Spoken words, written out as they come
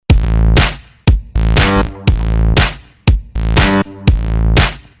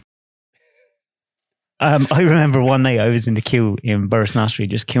I remember one night I was in the queue in Burrisnostrey,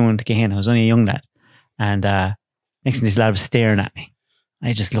 just queuing to get in. I was only a young lad. And next thing this lad was staring at me.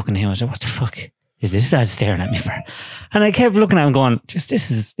 I just looking at him, I was like, what the fuck is this lad staring at me for? And I kept looking at him going,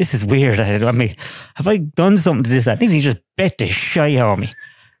 this is weird. I mean, have I done something to this lad? Next thing he just bet the shit out of me.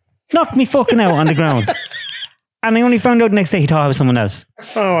 Knocked me fucking out on the ground. And I only found out the next day he thought I was someone else.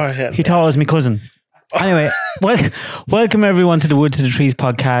 He thought I was my cousin. Anyway, welcome everyone to the Wood to the Trees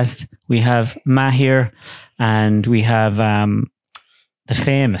podcast. We have Matt here and we have the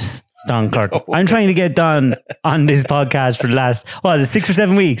famous Don Curtin. I'm trying to get Don on this podcast for the last, 6 or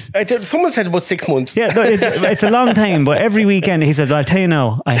 7 weeks? Someone said about 6 months. Yeah, no, it's a long time, but every weekend he says, I'll tell you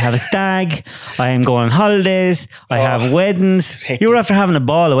now, I have a stag, I am going on holidays, I have weddings. You were after having a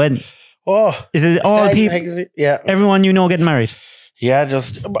ball of weddings. Oh, is it all people? Yeah. Everyone you know getting married? Yeah,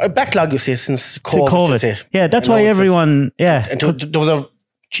 just a backlog, you see, since COVID. Yeah, that's why everyone, yeah. And there was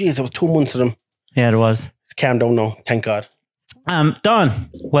 2 months of them. Yeah, there was. It's calmed down now, thank God. Don,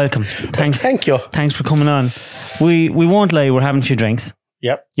 welcome. Thanks. Thank you. Thanks for coming on. We won't lie, we're having a few drinks.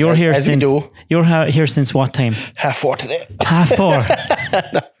 Yep. You're here as since. We do. You're here since what time? 4:30 today.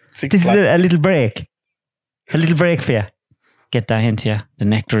 4:30. No, this is a little break. A little break for you. Get that into you. The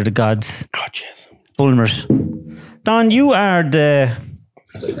nectar of the gods. Oh, jeez. Bulmers. Don, you are the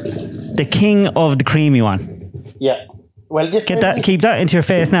king of the creamy one. Yeah. Well, keep that into your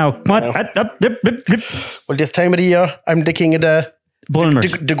face now. Come on. Well, this time of the year, I'm the king of the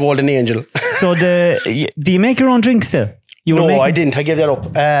Bulmers. The golden angel. So do you make your own drink still? I didn't. I gave that up.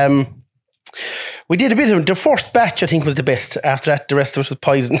 We did a bit of the first batch. I think was the best. After that, the rest of it was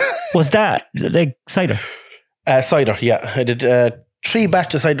poison. Was that like cider? Cider, yeah. I did 3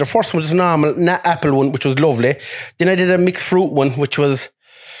 batches of cider. The first one was a normal apple one, which was lovely. Then I did a mixed fruit one, which was...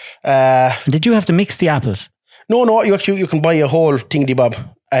 Did you have to mix the apples? No, you can buy a whole thingy bob.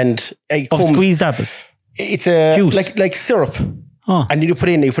 And it comes... squeezed apples? It's a... Juice? Like syrup. Oh. And then you put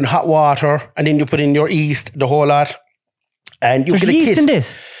in hot water, and then you put in your yeast, the whole lot. And you There's get a yeast kit. in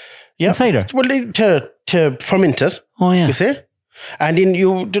this? Yeah. In cider? Well, to ferment it. Oh, yeah. You see? And then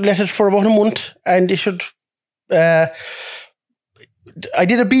you let it for about a month, and it should... I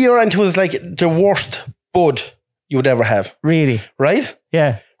did a beer and it was like the worst bud you would ever have. Really? Right?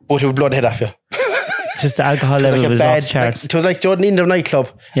 Yeah. But it would blow the head off you. Just the alcohol level was off the charts. It was like Jordan in the nightclub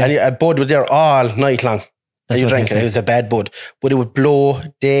and a bud was there all night long. And you drank it. It was a bad bud. But it would blow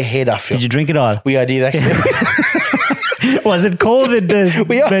the head off you. Did you drink it all? We did actually. Was it COVID?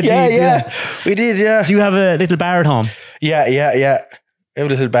 Yeah. We did, yeah. Do you have a little bar at home? Yeah. A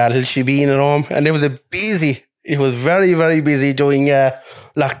little bar, a little shebeen at home. And it was it was very, very busy during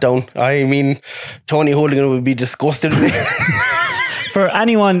lockdown. I mean, Tony Hooligan would be disgusted with me. For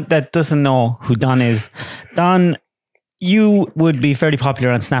anyone that doesn't know who Don is, Don, you would be fairly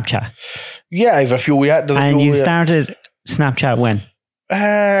popular on Snapchat. Yeah, I have a few, yeah. And you started Snapchat when?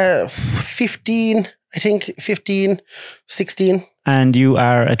 15, I think, 15, 16. And you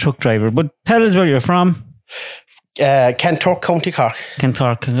are a truck driver. But tell us where you're from. Kanturk, County Cork.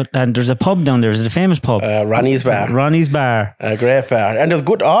 Kanturk, and there's a pub down there. Is it a famous pub? Ronnie's Bar. Ronnie's Bar. A great bar. And there's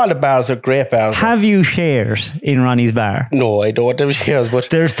good, all the bars are great bars. Have you shares in Ronnie's Bar? No, I don't have shares, but...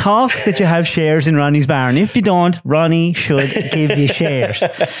 There's talks that you have shares in Ronnie's Bar, and if you don't, Ronnie should give you shares.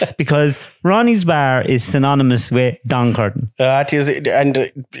 Because Ronnie's Bar is synonymous with Don Curtin. It is,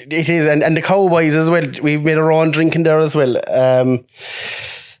 and the Cowboys as well. We've made our own drinking there as well.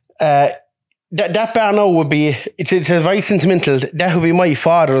 That bar now would be, it's a very sentimental, that would be my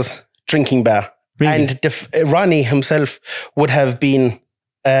father's drinking bar. Really? And Ronnie himself would have been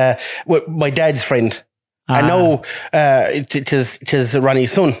my dad's friend. And now it is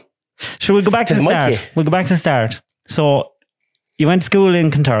Ronnie's son. So we'll go back to the start. Mikey. We'll go back to the start. So you went to school in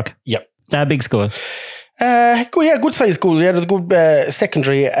Kanturk? Yep. Is that a big school? Good size school. Yeah, there's a good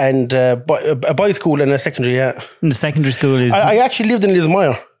secondary and a boys' school and a secondary, yeah. And the secondary school is... I actually lived in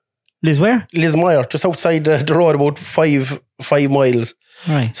Lismire. Liz where? Lismire, just outside the road, about 5 miles.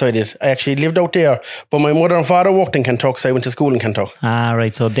 Right. So I did. I actually lived out there. But my mother and father worked in Kanturk, so I went to school in Kanturk. Ah,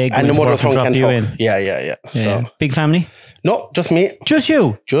 right. So they go and the mother was from drop you in. Kanturk. Yeah. So big family? No, just me. Just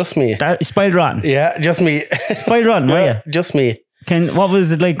you? Just me. That spoiled rotten? Yeah, just me. Spoiled rotten, were you? Just me. What was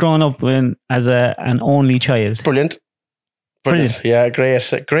it like growing up as an only child? Brilliant. Yeah, great.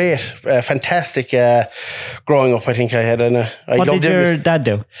 Fantastic growing up, I think I had. What did your dad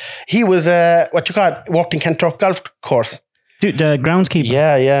do? He was, worked in Kanturk golf course. Dude, the groundskeeper?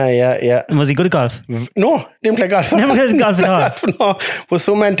 Yeah. And was he good at golf? No, didn't play golf. Never played golf at all? No, was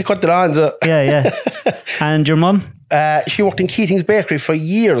so man to cut the lawns. Yeah. And your mum? She worked in Keating's Bakery for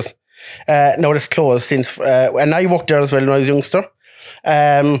years. Now it's closed since, and I worked there as well when I was a youngster.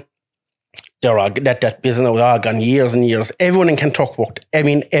 they're all, that business was all gone years and years. Everyone in Kentucky worked. I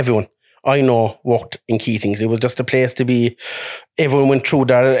mean, everyone I know worked in Keating's. It was just a place to be. Everyone went through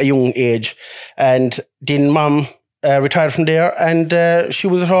there at a young age. And then Mom retired from there, and she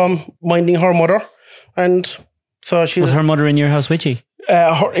was at home minding her mother. And so she was her mother in your house with you?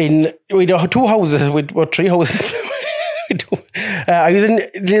 We had 2 houses, with 3 houses. I was in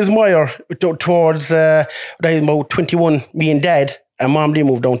Lismire towards when I was about 21, me and Dad, and Mom they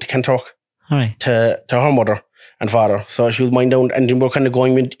moved down to Kentucky to her mother and father. So she was mine down, and then we're kind of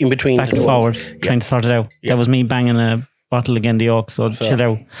going in between. Back and forward, trying to sort it out. That was me banging a bottle against the oak, so chill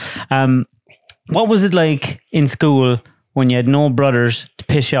out. What was it like in school when you had no brothers to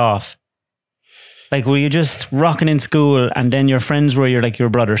piss you off? Like, were you just rocking in school and then your friends were your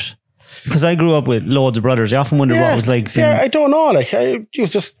brothers? Because I grew up with loads of brothers. I often wondered what it was like. Yeah, I don't know. Like, it was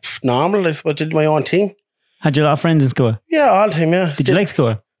just normal. I did my own thing. Had you a lot of friends in school? Yeah, all the time, yeah. Did you like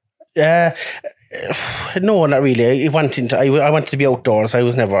school? No, not really. I wanted to be outdoors. I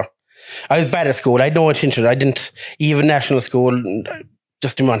was bad at school. I had no attention. I didn't, even national school,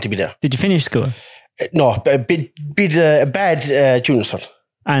 just didn't want to be there. Did you finish school? No, a bad junior cert.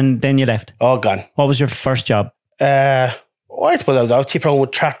 And then you left? Oh, gone. What was your first job? I suppose I was tipping around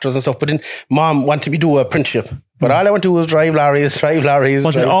with tractors and stuff, but then Mom wanted me to do a apprenticeship. But all I want to do was drive lorries.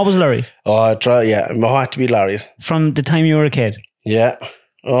 Was it always lorries? Oh, yeah. I want to be lorries. From the time you were a kid? Yeah.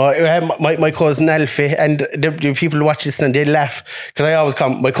 Oh, my cousin Alfie, and the people who watch this and they laugh because I always call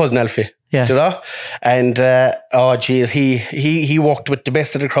my cousin Alfie. Yeah. You know? And oh geez, he worked with the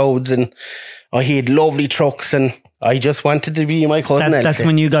best of the crowds, and he had lovely trucks, and I just wanted to be my cousin Alfie. That's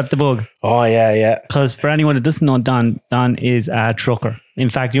when you got the bug. Oh yeah. Because for anyone that doesn't know Don is a trucker. In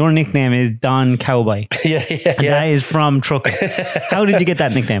fact, your nickname is Don Cowboy. Yeah. That is from trucking. How did you get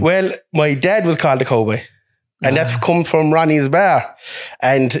that nickname? Well, my dad was called the Cowboy. And that's come from Ronnie's bar.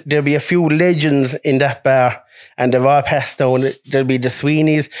 And there'll be a few legends in that bar. And they've all passed down. There'll be the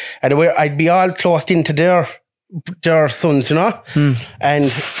Sweeneys. And I'd be all closed into their sons, you know?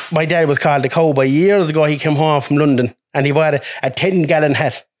 And my dad was called the Cowboy. Years ago, he came home from London. And he bought a 10-gallon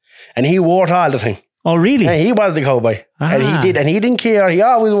hat. And he wore it all the time. Oh, really? Yeah, he was the cowboy. And he did. And he didn't care. He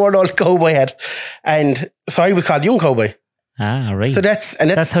always wore the old cowboy hat. And so I was called Young Cowboy. Ah, right. So that's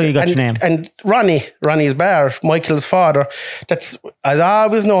how you got your name. And Ronnie's bar, Michael's father, that's, I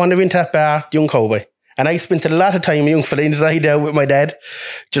always known, I went to that bar, Young Cowboy. And I spent a lot of time young fella inside there with my dad.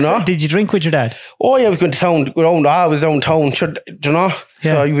 Do you know? Did you drink with your dad? Oh yeah, I was going to town, I was down town, sure, do you know?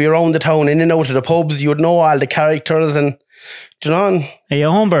 Yeah. So you'd be around the town, in and out of the pubs, you would know all the characters, and do you know? Are you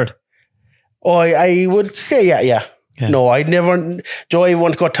a home bird? Oh, I would say yeah. No, I'd never. Joy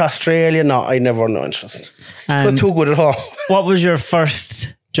want to go to Australia. No, I never no interest. It was too good at home. What was your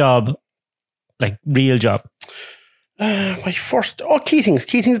first job, like real job? My first,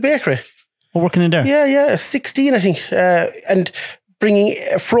 Keating's Bakery. Oh, working in there? Yeah, 16 I think, and bringing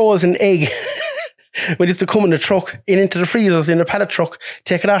a frozen egg. We used to come in the truck, into the freezers, in a pallet truck,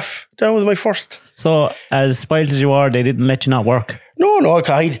 take it off. That was my first. So, as spoiled as you are, they didn't let you not work? No,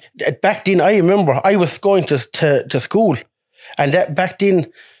 back then, I remember, I was going to school. And that back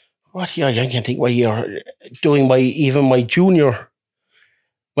then, what year, I can't think what year, doing my junior,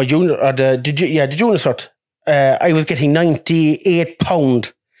 or the junior cert. I was getting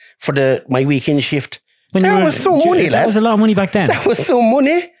 £98 for my weekend shift. That was some money, lad. That was a lot of money back then. That was some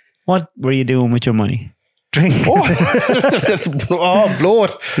money. What were you doing with your money? Drink? Oh, blow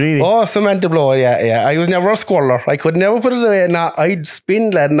it. Really? Oh, cement to blow it, yeah. I was never a squirrler. I could never put it away. Nah, I'd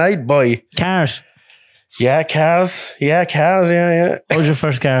spin, lad, and I'd buy. Cars? Yeah, cars. Yeah. What was your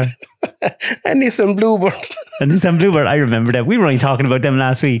first car? A Nissan Bluebird. A Nissan Bluebird, I remember that. We were only talking about them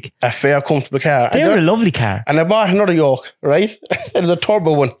last week. A fair, comfortable car. They were a lovely car. And I bought another yoke, right? It was a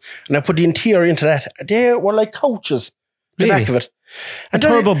turbo one. And I put the interior into that. They were like couches. The back of it. A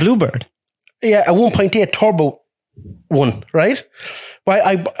turbo Bluebird? Yeah, a 1.8 turbo one, right? But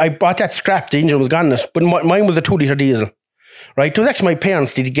I bought that scrap. The engine was gone in it. But mine was a 2-litre diesel. Right? It was actually my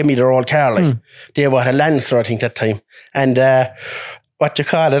parents did give me their old car. Like they bought a Lancer, I think, that time. And what you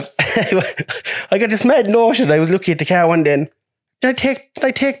call it? I got this mad notion. I was looking at the car one day and did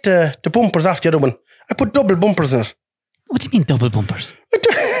I take the bumpers off the other one? I put double bumpers in it. What do you mean double bumpers?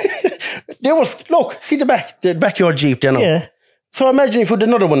 There was, look, see the backyard Jeep there now. Yeah. So imagine if you had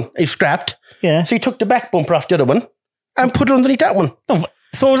another one, it's scrapped. Yeah. So you took the back bumper off the other one and put it underneath that one. Oh,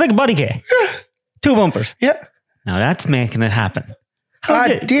 so it was like a body kit? Yeah. 2 bumpers? Yeah. Now that's making it happen.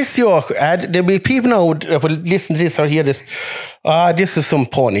 This yoke, there'll be people now that will listen to this or hear this. This is some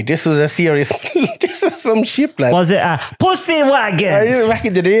pony. This was a serious. This is some ship, like. Was it a pussy wagon? Back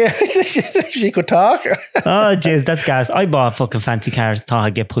in the day, she could talk. Oh, jeez, that's gas. I bought fucking fancy cars, thought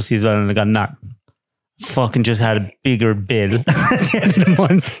I'd get pussy as well, and I got knocked. Fucking just had a bigger bill at the end of the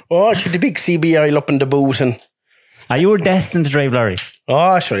month. Oh, she had the big CBR up in the boot and. You were destined to drive lorries.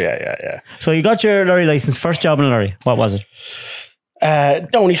 Oh, sure, yeah. So you got your lorry license, first job in a lorry. What was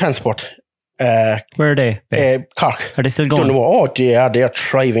it? Downey Transport. Where are they? Cork. Are they still going? Oh, they're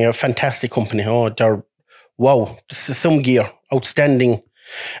thriving. A fantastic company. Oh, they're wow. This is some gear, outstanding,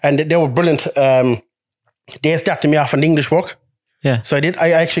 and they were brilliant. They started me off on English work. Yeah. So I did.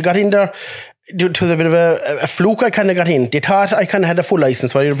 I actually got in there. It was a bit of a fluke. I kind of got in. They thought I kind of had a full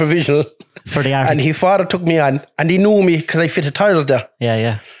license while you're provisional. For the Arctic. And his father took me on, and he knew me because I fitted tires there.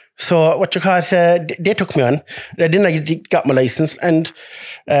 Yeah. So what you call it? They took me on. Then I got my license, and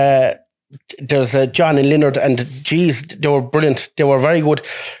there's John and Leonard, and geez, they were brilliant. They were very good.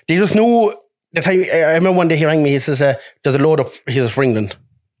 They just knew that I remember one day he rang me. He says, "There's a load up here for England.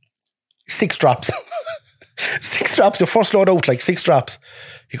 6 drops." 6 drops, the first load out, like 6 drops.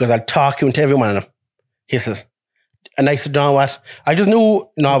 He goes, "I'll talk you into every one of them." He says, and I said, "No, what?" I just knew,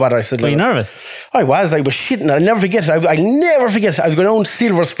 no, what? I said, were you nervous? I was shitting. I'll never forget it. I'll never forget it. I was going down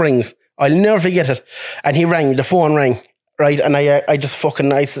Silver Springs. I'll never forget it. And he rang, the phone rang, right? And I just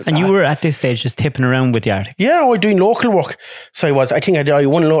fucking, I said, and you were at this stage just tipping around with the Arctic? Yeah, I was doing local work. So I think I did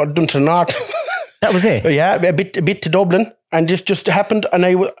one load done to the north. That was it? Yeah, a bit to Dublin. And this just happened. And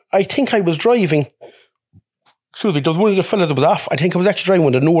I think I was driving. Excuse me, there was one of the fellas that was off. I think I was actually driving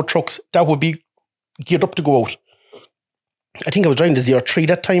one of the newer trucks that would be geared up to go out. I think I was driving the 03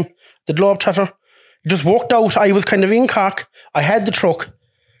 that time, the Globetrotter. It just worked out. I was kind of in Cork. I had the truck.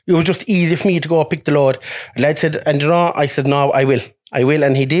 It was just easy for me to go pick the load. The lad said, and I said, "No, I will.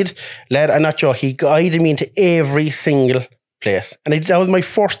 And he did. Lad, I'm not sure. He guided me into every single place. And that was my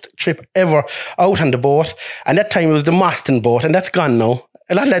first trip ever out on the boat. And that time it was the Moston boat, and that's gone now.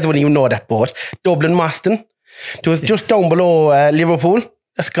 A lot of lads wouldn't even know that boat. Dublin Moston. It was just down below Liverpool.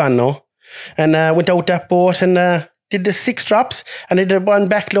 That's gone now. And went out that boat and did the 6 drops, and I did one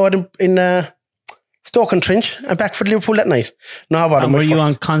backload in Stoke-on-Trent and back for Liverpool that night. And were you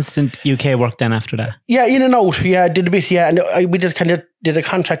on constant UK work then after that? Yeah, in and out. Yeah, I did a bit. Yeah, and we did a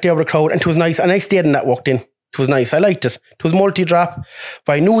contract there with the crowd, and it was nice. And I stayed in that work then. It was nice. I liked it. It was multi-drop,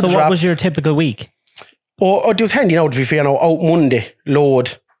 but I knew the drop. So what was your typical week? Oh, it was handy now, to be fair. Now out Monday,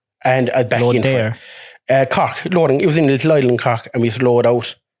 load, and back load in there. Cork loading. It was in Little Island, Cork, and we used to load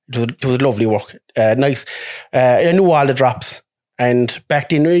out. It was lovely work. Nice. I knew all the drops. And back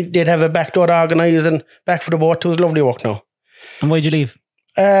then, they'd have a backload organised and back for the boat. It was lovely work now. And why'd you leave?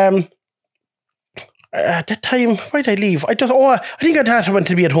 At that time, why'd I leave? I think I thought I wanted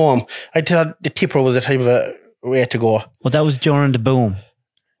to be at home. I thought the tipper was the type of a way to go. Well, that was during the boom,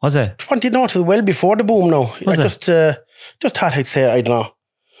 was it? I didn't know it was well before the boom now. Just thought I'd say, I don't know.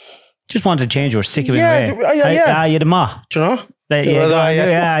 Just wanted to change. You were sick of it. Yeah. You're the ma. Do you know?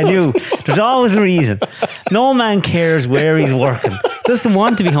 Yeah, I knew. There's always a reason. No man cares where he's working. Doesn't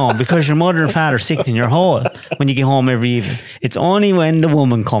want to be home because your mother and father are sick in your hole when you get home every evening. It's only when the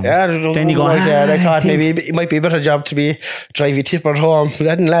woman comes. Yeah, then you go, I thought maybe it might be a better job to be driving tipper at home.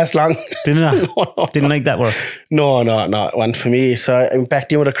 That didn't last long. Didn't I? No. Didn't like that work? No. It wasn't for me. So I went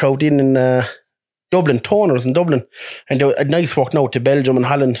back in with a crowd in Dublin, toners in Dublin. And a nice walk now to Belgium and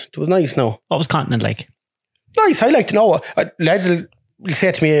Holland. It was nice now. What was continent like? Nice, I like to know. Lads will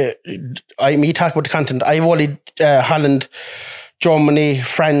say to me, me talk about the continent. I've only Holland, Germany,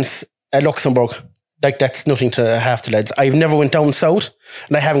 France, Luxembourg. Like that's nothing to half the lads. I've never went down south,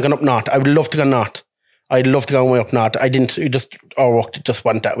 and I haven't gone up north. I would love to go north. I'd love to go way up north. I didn't. Our work just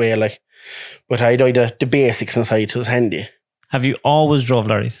went that way. Like, but I did the basics inside. It was handy. Have you always drove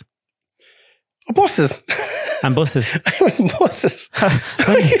lorries? Buses. And buses. I went buses.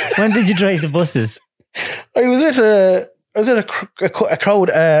 when did you drive the buses? I was at a crowd.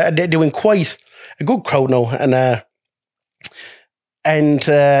 They went quite a good crowd now, and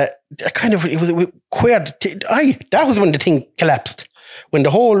kind of it was queered. That was when the thing collapsed. When the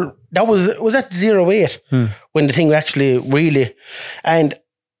whole that was at 08 when the thing actually really, and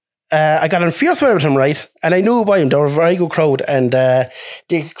I got on fierce with him, right? And I knew by him they were a very good crowd, and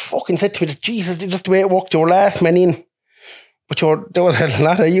they fucking said to me, "Jesus, just the way it worked, your last man in." But there was a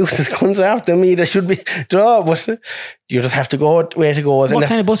lot of useless guns after me. There should be, but you just have to go where to go. What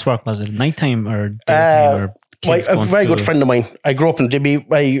kind of bus work was it? Nighttime or daytime? A very good friend of mine. I grew up in Dibby.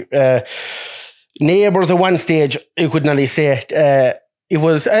 My neighbours at one stage, you could nearly say, it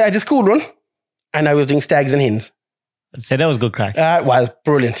was, I had a school run and I was doing stags and hens. I'd say that was good crack. It was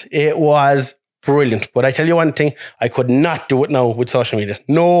brilliant. It was brilliant. But I tell you one thing, I could not do it now with social media.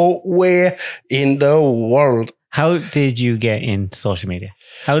 No way in the world. How did you get into social media?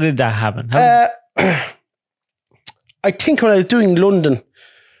 How did that happen? I think when I was doing London,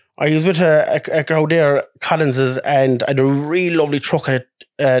 I was with a crowd there, Collins's, and I had a really lovely truck at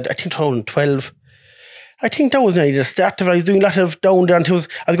I think 2012. I think that was nearly the start of it. I was doing a lot of down there until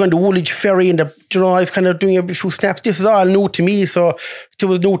I was going to Woolwich Ferry and I was kind of doing a few snaps. This is all new to me, so it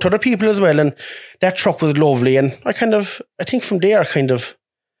was new to other people as well. And that truck was lovely. And I think from there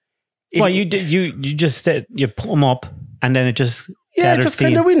well, you did, you just said you put them up and then it just it just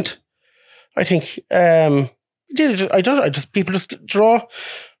kind of went. I think people just draw.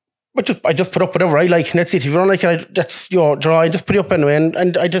 But I just put up whatever I like, and that's it. If you don't like it, that's your draw. I just put it up anyway,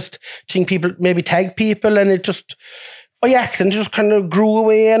 and I just think people maybe tag people, and it just by accident just kind of grew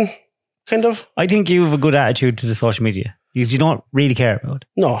away and kind of. I think you have a good attitude to the social media because you don't really care about it.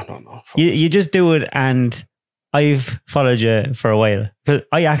 No. You just do it, and I've followed you for a while.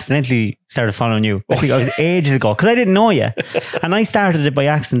 I accidentally started following you. I think it was ages ago because I didn't know you, and I started it by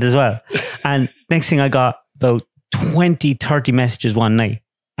accident as well. And next thing I got about 20, 30 messages one night.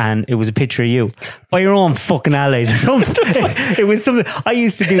 And it was a picture of you by your own fucking allies or something. It was something. I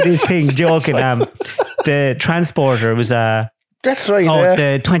used to do this thing joking. The transporter was that's right.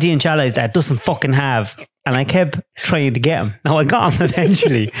 the 20-inch allies that doesn't fucking have. And I kept trying to get him. Now I got him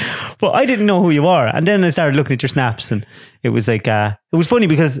eventually, but I didn't know who you are. And then I started looking at your snaps, and it was like it was funny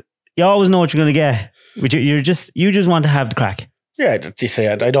because you always know what you're going to get. You just want to have the crack. Yeah, I don't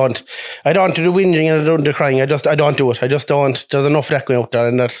do the whinging and I don't do the crying. I don't do it. I just don't. There's enough of that going out there,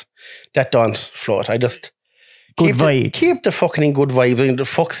 and that don't float. I just good vibes. Keep the fucking good vibes. I mean, the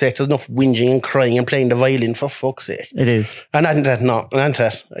fuck's sake, there's enough whinging and crying and playing the violin for fuck's sake. It is. And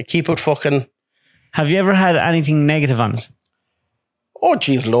that. I keep it fucking. Have you ever had anything negative on it? Oh,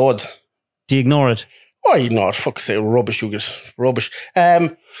 geez, loads. Do you ignore it? Oh, you know, fuck's sake, rubbish, you get rubbish.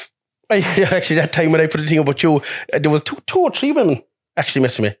 Actually, that time when I put a thing about you, there was two or three women actually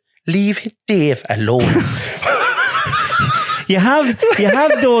messaging me. Leave Dave alone. You have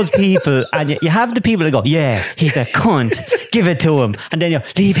those people, and you have the people that go, yeah, he's a cunt, give it to him, and then you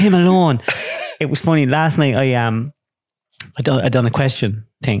leave him alone. It was funny. Last night I done a question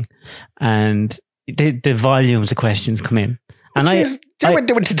thing, and the volumes of questions come in, and they went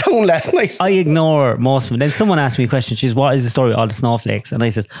down last night. I ignore most of them. Then someone asked me a question. She's, what is the story of all the snowflakes? And I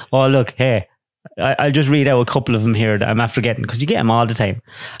said, oh, look, hey, I'll just read out a couple of them here that I'm after getting, because you get them all the time.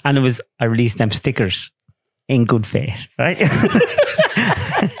 And I released them stickers in good faith, right?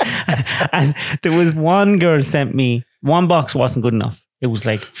 And there was one girl sent me, one box wasn't good enough. It was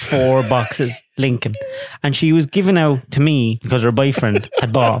like 4 boxes, Lincoln. And she was giving out to me because her boyfriend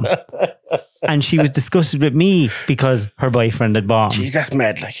had bought them. And she was disgusted with me because her boyfriend had bought them. Jeez, that's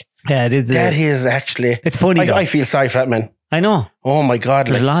mad, like. Yeah, it is. That is actually. It's funny. I feel sorry for that man. I know. Oh my God.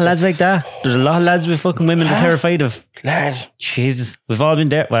 There's a lot of lads like that. There's a lot of lads with fucking women they're terrified of. Lad. Jesus. We've all been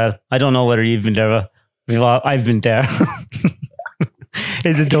there. Well, I don't know whether you've been there, but I've been there.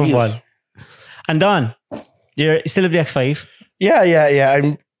 It's a tough one. And Don, you're still at the X5? Yeah.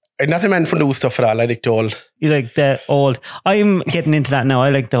 I'm not a man for new stuff at all. I like the old. You like the old. I'm getting into that now. I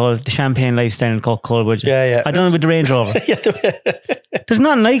like the champagne lifestyle and COWBOY. Yeah. I done it with the Range Rover. There's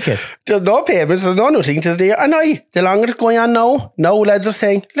nothing like it. There's no payments. There's no nothing. There's there. And the longer it's going on now lads are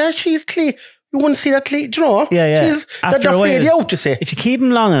saying, lad, she's clean. You wouldn't see that clean. Do you know? Yeah. They're fade out, you say. If you keep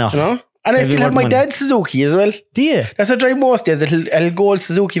them long enough. Do you know? And I still have my dad's Suzuki as well. Do you? That's what I drive most days, the little gold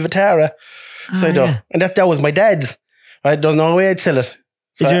Suzuki Vitara. So I do. Yeah. And that was my dad's. I don't know where I'd sell it.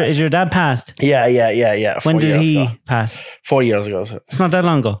 So is your dad passed? Yeah. When did he pass? 4 years ago. So. It's not that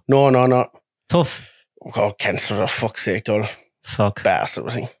long ago. No. Tough. Oh, cancer, for fuck's sake, though. Fuck. Bastard,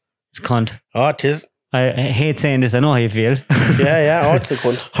 I think. It's a cunt. Oh, it is. I hate saying this. I know how you feel. Yeah. Oh, it's a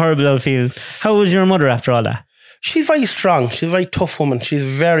cunt. Horrible I feel. How was your mother after all that? She's very strong. She's a very tough woman. She's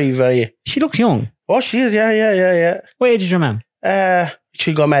very, very... She looks young. Oh, she is. Yeah. What age is your mum?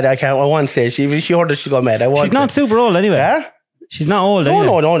 She got mad. I won't say. She heard that she got mad. She's not super old anyway. Yeah? She's not old anyway.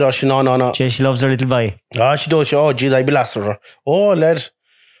 No. No. She loves her little boy. Oh, she does. Oh, geez, I'd be lost with her. Oh, lad.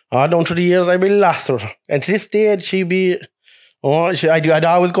 Down through the years, I'd be lost with her. And to this day, she'd be... Oh, I'd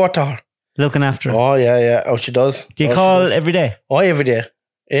always go to her. Looking after her. Oh, yeah. Oh, she does. Do you call every day? Oh, every day.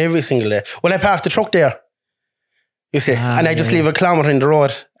 Every single day. Well, I park the truck there. You see, and I just leave a kilometre in the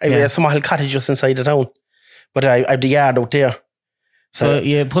road. I have a small cottage just inside the town. But I have the yard out there. So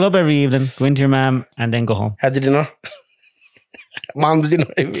you pull up every evening, go into your mum, and then go home. Have the dinner. Mom's dinner.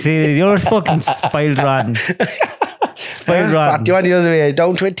 See, you're fucking spoiled rotten. Spoiled rotten. 41 years of age,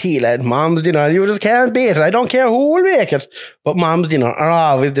 down to a tea, lad. Mom's dinner. You just can't beat it. I don't care who will make it. But mom's dinner are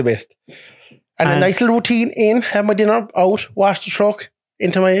always the best. And a nice little routine in, have my dinner out, wash the truck,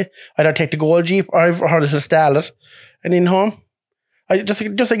 into my, either take the gold Jeep or a little Starlet, and in home. I just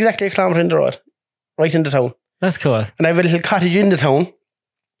exactly a kilometre in the road, right into town. That's cool. And I have a little cottage in the town.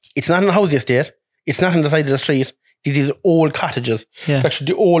 It's not in a housing estate. It's not on the side of the street. These old cottages. Yeah. Actually,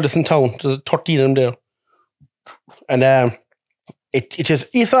 the oldest in town. There's 13 of them there. And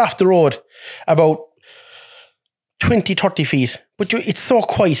it's off the road about 20, 30 feet. But it's so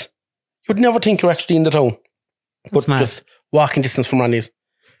quiet. You'd never think you're actually in the town. But just walking distance from Randy's.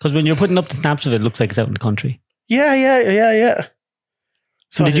 Because when you're putting up the snaps of it, it looks like it's out in the country. Yeah.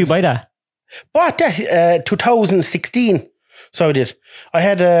 So did you buy that? Bought that 2016. So I did. I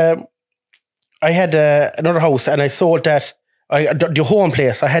had another house and I sold that. The home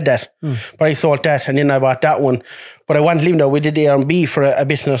place, I had that. But I sold that and then I bought that one. But I wanted to live there. We did Airbnb for a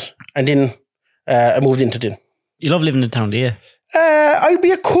bit in it. And then I moved into it. You love living in town, do you? I'd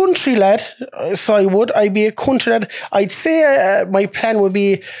be a country lad. So I would. I'd be a country lad. I'd say my plan would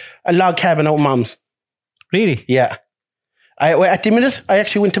be a log cabin out Mom's. Really? Yeah. At the minute, I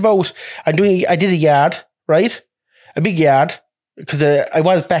actually went about. I did a yard, right? A big yard. Because I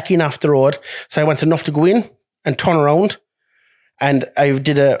was back in off the road. So I wanted enough to go in and turn around. And I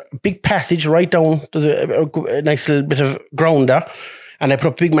did a big passage right down. There's a nice little bit of ground there. And I put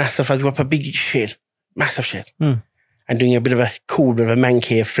up a big shed. Massive shed. And doing a bit of a man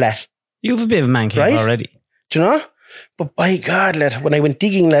cave flat. You have a bit of a man cave already. Do you know? But by God, lad, when I went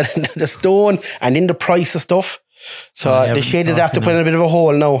digging, lad, the stone and in the price of stuff. So the shed is after putting a bit of a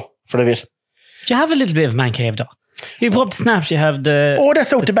hole now for a bit. Do you have a little bit of a man cave though? You put up the snaps, you have the... Oh,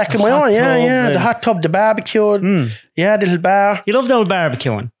 that's out the back of my own, yeah. The hot tub, the barbecue. Yeah, the little bar. You love the old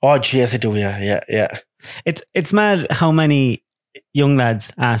barbecuing. Oh, jeez, I do, yeah. It's mad how many young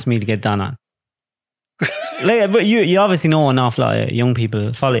lads ask me to get done on. But you obviously know an awful lot of young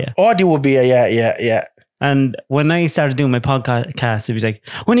people follow you. Oh, they would be, yeah. And when I started doing my podcast, it was like,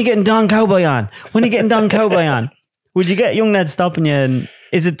 when are you getting Don Cowboy on? When are you getting Don Cowboy on? Would you get young lads stopping you? And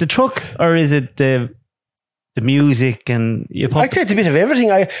is it the truck or is it the music? And I'd say it's a bit of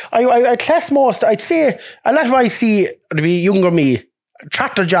everything. I class most. I'd say a lot of I see to be younger me,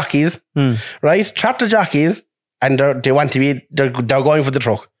 tractor jockeys, right? Tractor jockeys, and they want to be. They're going for the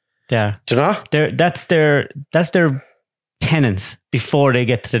truck. Yeah, do you know? That's their penance before they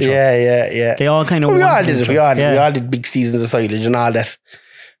get to the truck. Yeah. They all kind of. We all did it. We all did big seasons of silage and all that.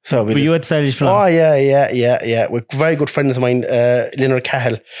 So were you at silage for long? Oh yeah. We're very good friends of mine, Leonard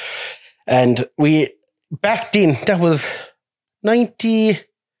Cahill, and we. Back then, that was 90.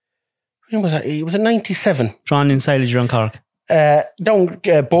 When was that? It was in 97. Drawn in silage around Cork. Down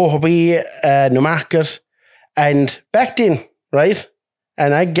Boherby, Newmarket. And back then, right?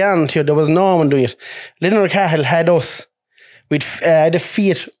 And I guarantee you, there was no one doing it. Leonard Cahill had us. We'd had a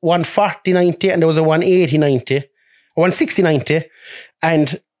Fiat 140-90 and there was a 180-90. 160-90.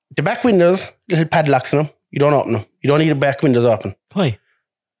 And the back windows, little padlocks in them. You don't open them. You don't need the back windows open. Why?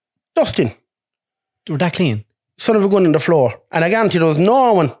 Dusting. They were that clean? Son of a gun on the floor. And I guarantee there was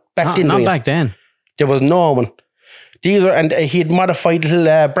no one back then. Not back then. There was no one. These are, and he had modified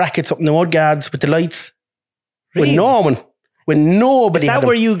little brackets up in the mud guards with the lights. Really? With no one. When nobody had them.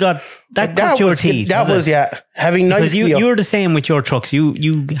 Where you got, that cut your teeth? That was, having nice gear. You're the same with your trucks.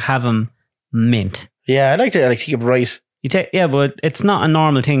 You have them mint. Yeah, I like to keep it right. But it's not a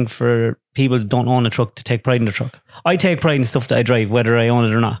normal thing for people that don't own a truck to take pride in the truck. I take pride in stuff that I drive, whether I own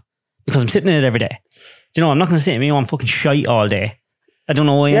it or not. Because I'm sitting in it every day. Do you know, I'm not going to sit in me on fucking shite all day. I don't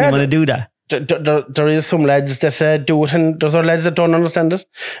know why anyone would do that. There is some lads that do it, and there's other lads that don't understand it.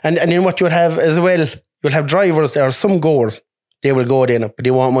 And then what you would have as well, you'll have drivers, there are some goers, they will go then, but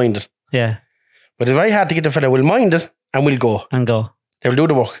they won't mind it. Yeah. But it's very hard to get the fella will mind it and will go. They will do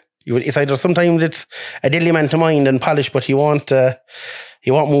the work. It's either sometimes it's a deadly man to mind and polish, but he won't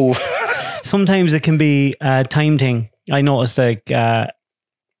move. Sometimes it can be a time thing. I noticed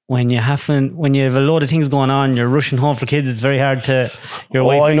when you have a load of things going on, you're rushing home for kids, it's very hard to your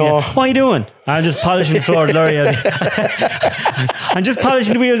wife. I know. What are you doing? I'm just polishing the floor, Laurie. I'm just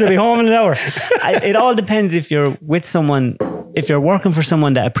polishing the wheels, I'll be home in an hour. It all depends if you're with someone, if you're working for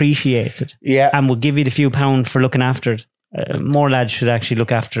someone that appreciates it and will give you the few pounds for looking after it. More lads should actually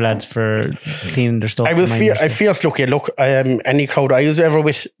look after lads for cleaning their stuff. I feel lucky. Look, any crowd I was ever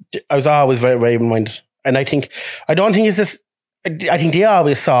with, I was always very, very minded. And I don't think it's just, I think they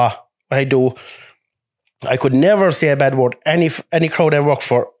always saw what I do. I could never say a bad word. Any crowd I worked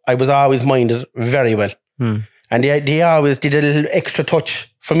for, I was always minded very well. And they always did a little extra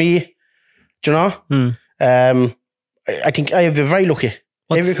touch for me. Do you know? I think I have been very lucky.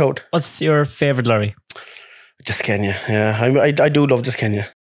 Every crowd. What's your favourite lorry? The Scania. Yeah, I do love the Scania.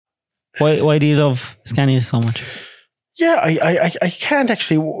 Why do you love Scania so much? Yeah, I can't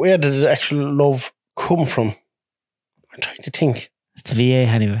actually. Where did the actual love come from? I'm trying to think. It's a V8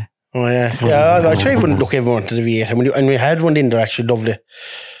 anyway. Oh yeah. I try wouldn't look everyone to the V8, and we had one in there actually lovely.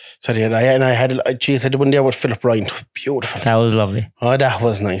 So yeah, I had the one there with Philip Ryan. Beautiful. That was lovely. Oh, that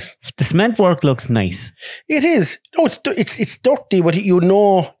was nice. The cement work looks nice. It is. No, it's dirty, but you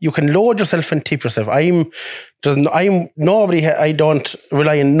can load yourself and tip yourself. I don't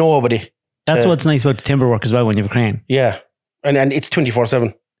rely on nobody. That's what's nice about the timber work as well when you have a crane. Yeah, and it's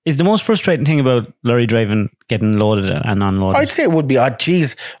 24/7. Is the most frustrating thing about lorry driving getting loaded and unloaded? I'd say it would be odd.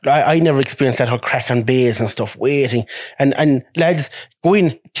 Geez, I never experienced that whole crack on bays and stuff, waiting. And lads go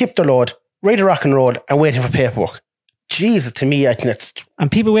in, tip the load, ride a rock and road and waiting for paperwork. Jeez, to me, I think that's...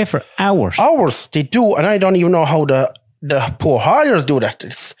 And people wait for hours. Hours, they do. And I don't even know how the poor hauliers do that.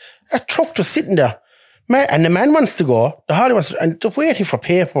 It's a truck just sitting there. And the man wants to go, the haulier wants to, and they're waiting for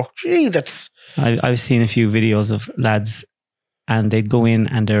paperwork. Jeez, that's... I've seen a few videos of lads and they'd go in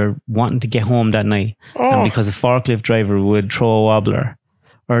and they're wanting to get home that night. And because the forklift driver would throw a wobbler,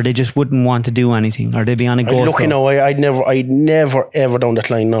 or they just wouldn't want to do anything, or they'd be on a go. Look, I'd never ever down that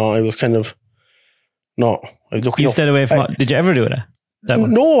line. No, I was kind of, no. I was looking. You stayed away from. Did you ever do that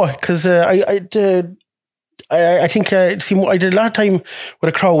one? No, because I think I did a lot of time with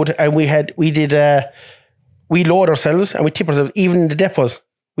a crowd, and we load ourselves and we tip ourselves, even in the depots.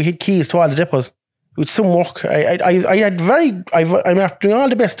 We had keys to all the depots. With some work, I'm after doing all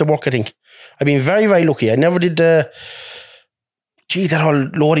the best of work, I think. I've been very, very lucky. I never did that whole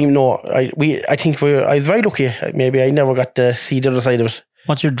loading. No, I was very lucky. Maybe I never got to see the other side of it.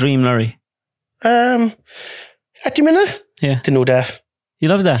 What's your dream lorry? At the minute? Yeah. The new DAF. You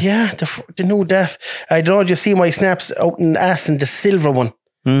love that? Yeah, the new DAF. I don't know, you see my snaps out in Aston, the silver one.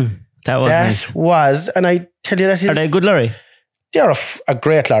 That was nice. And I tell you that is... Are they a good lorry? They're a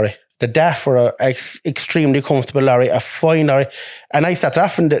great lorry. The DAF were an extremely comfortable lorry, a fine lorry. And I started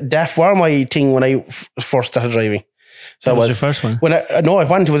off, and the DAF were my thing when I first started driving. So that was your first one? I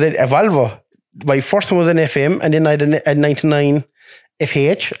wanted was a Volvo. My first one was an FM, and then I had a 99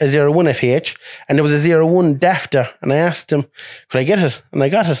 FH, a 01 FH, and there was a 01 DAF there. And I asked him, could I get it? And I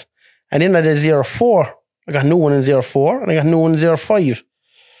got it. And then I had a 04. I got a new one in 04, and I got a new one in 05.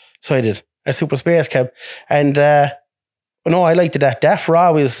 So I did a Super Space Cab. And I liked that. DAF were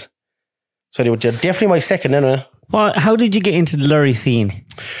always... So they were definitely my second anyway. Well, how did you get into the lorry scene?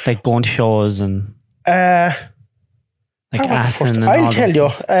 Like going to shows and like Aston and I'll tell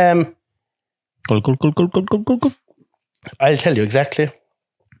you. Cool. I'll tell you exactly.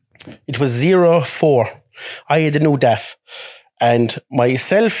 It was 04. I had a new DAF, and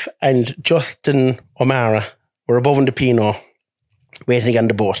myself and Justin O'Mara were above in the Pinot, waiting on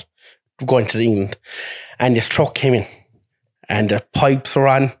the boat, going to England. And this truck came in, and the pipes were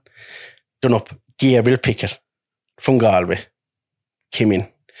on. Done up. Gabriel Pickett from Galway came in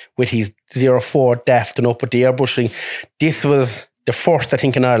with his 04 DAF done up with the airbrush ring. This was the first, I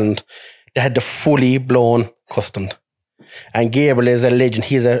think, in Ireland that had the fully blown customed. And Gabriel is a legend.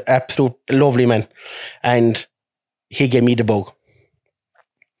 He's an absolute lovely man. And he gave me the bug.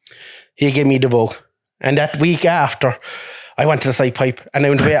 And that week after, I wanted a side pipe, and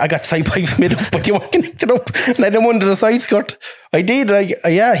I got side pipes made up, but they weren't connected up, and I didn't want the side skirt. I did,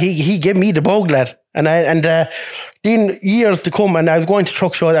 he gave me the bug, lad. And then years to come, and I was going to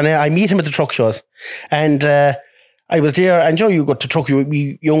truck shows, and I meet him at the truck shows. And I was there, and you go to truck, you would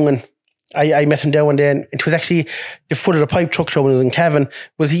be young, and I met him there one day, and it was actually the foot of the pipe truck show when I was in Cavan,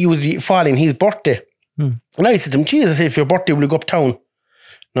 he was falling his birthday. And I said to him, Jesus, if your birthday, will you go uptown?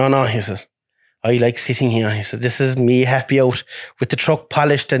 No, he says, I like sitting here. He said, this is me happy out with the truck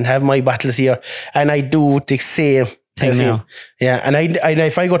polished and have my battles here. And I do the same thing now. Yeah. And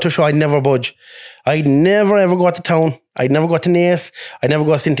if I go to a show, I'd never budge. I'd never ever go to town. I'd never go to Naas. I'd never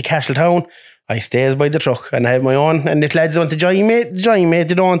go into Castletown. I stays by the truck and I have my own. And the lads want to join me.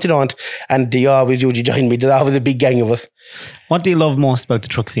 They don't. And they always usually join me. There's always a big gang of us. What do you love most about the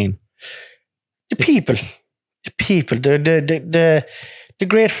truck scene? The people. The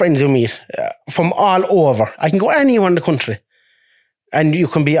great friends you meet from all over. I can go anywhere in the country, and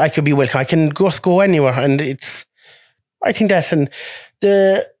I could be welcome. I can just go anywhere, and I think that, and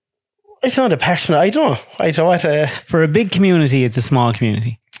the passion. I don't know what. For a big community, it's a small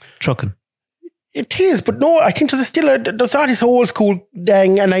community. Trucking. It is, but no, I think there's all this old school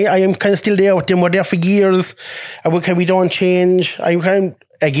thing, and I am kind of still there with them. We're there for years, and we don't change. I'm kind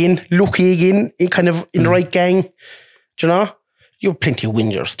of, lucky again, kind of in the right gang. Do you know? You have plenty of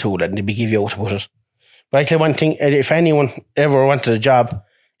whingers too, and they'll be give you out about it. But I tell you one thing, if anyone ever wanted a job,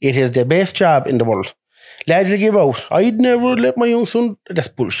 it is the best job in the world. Lads will give out, I'd never let my young son, that's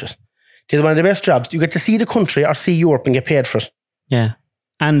bullshit. It is one of the best jobs. You get to see the country or see Europe and get paid for it. Yeah.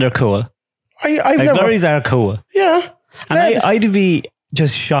 And they're cool. I've never... Lorries are cool. Yeah. And I'd be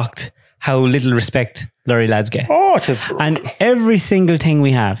just shocked how little respect lorry lads get. And every single thing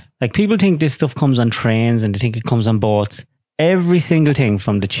we have, like people think this stuff comes on trains and they think it comes on boats. Every single thing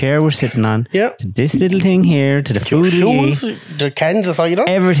from the chair we're sitting on to this little thing here to the food we eat, the cans aside,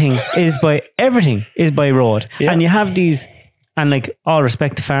 everything is by road. And you have these, and like all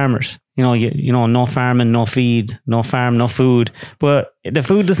respect to farmers, you know, no farming, no feed, no farm, no food. But the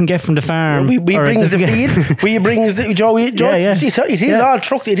food doesn't get from the farm. We bring the feed. We bring the Joe. It is all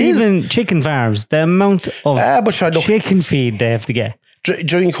trucked. Even chicken farms, the amount of chicken feed they have to get.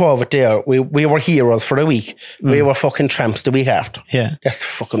 During COVID there, we were heroes for a week. We were fucking tramps the week after. Yeah. That's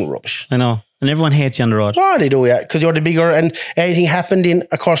fucking rubbish. I know. And everyone hates you on the road. Oh, they do, yeah. Because you're the bigger, and anything happened in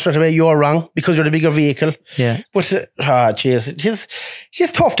a car straight away, you're wrong because you're the bigger vehicle. Yeah. But, jeez, it's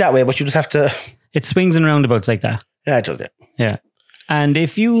just tough that way, but you just have to... It swings and roundabouts like that. Yeah, it does, yeah. Yeah. And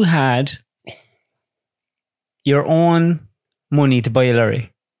if you had your own money to buy a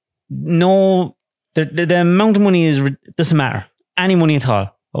lorry, the amount of money doesn't matter. Any money at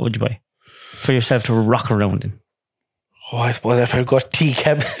all, what would you buy for yourself to rock around in? Oh, I suppose I've got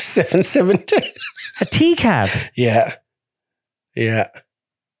T-Cab 770. A T-Cab? Yeah. Yeah.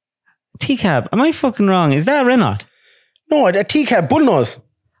 T-Cab? Am I fucking wrong? Is that a Renault? No, a T-Cab bullnose.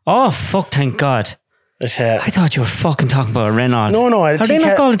 Oh, fuck, thank God. I thought you were fucking talking about a Renault. No. Are they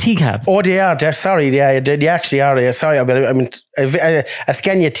not called a T-Cab? Oh, they are. They're sorry. They actually are. Yeah, sorry. I mean, a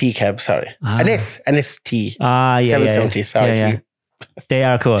Scania T-Cab, sorry. An ST. 770, sorry. Yeah. They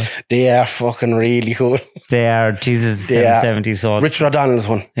are cool. They are fucking really cool. They are, Jesus, 770 sauce. Richard O'Donnell's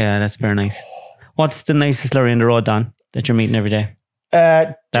one. Yeah, that's very nice. What's the nicest lorry on the road, Don, that you're meeting every day?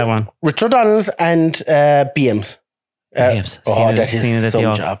 That one. Richard O'Donnell's and BM's. BM's. That is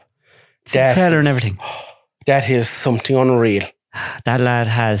some job. Trailer and everything. That is something unreal. That lad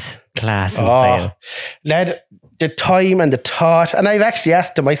has class and style. Lad, the time and the thought, and I've actually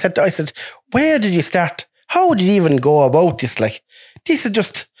asked him, I said, where did you start? How did you even go about this? Like, this is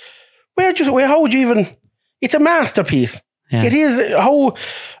just, how would you even, it's a masterpiece. Yeah. It is,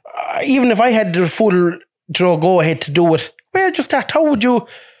 even if I had the full go ahead to do it, where did you start? How would you,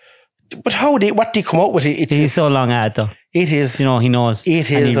 but what did he come up with? He's so long at it though. It is. He knows.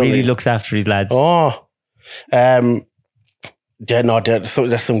 It is. And he really looks after his lads. Oh. There's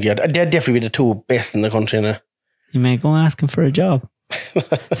some gear. They're definitely the two best in the country now. You may go ask him for a job.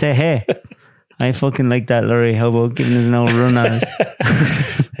 Say, hey, I fucking like that lorry. How about giving us an old run on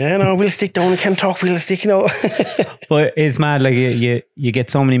it? We'll stick down. We can't talk. We'll stick, But it's mad. Like you get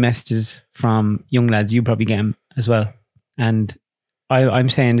so many messages from young lads. You probably get them as well. And I'm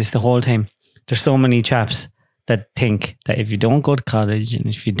saying this the whole time. There's so many chaps that think that if you don't go to college and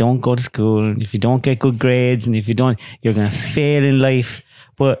if you don't go to school and if you don't get good grades and if you don't, you're going to fail in life.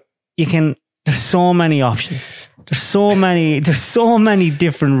 But there's so many options. There's so many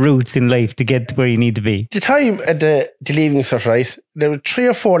different routes in life to get to where you need to be. The time at the leaving cert, right, there were 3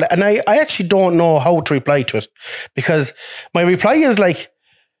 or 4, and I actually don't know how to reply to it, because my reply is like,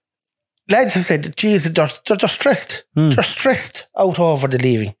 lads have said, geez, they're just stressed. They're stressed out over the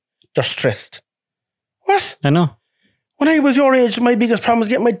leaving. They're stressed. What? I know. When I was your age, my biggest problem was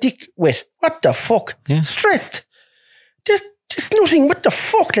getting my dick wet. What the fuck? Yeah. Stressed. There's nothing. What the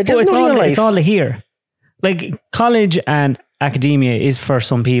fuck? Like, there's nothing in life. It's all here. Like, college and academia is for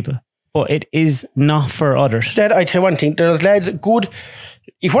some people, but it is not for others. Dad, I tell you one thing. There's lads good.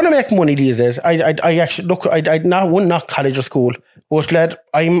 If you want to make money these days, I actually look. I wouldn't knock college or school, but lad,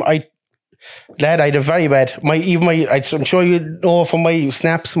 I had a very bad. I'm sure you know from my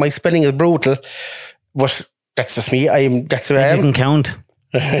snaps, my spelling is brutal, but that's just me. That's who I am. You can count.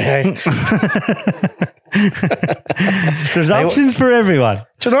 There's options for everyone.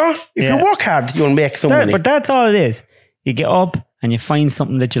 Do you know? If you work hard, you'll make some money. But that's all it is. You get up and you find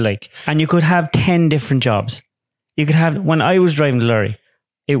something that you like. And you could have 10 different jobs. You could have, when I was driving the lorry,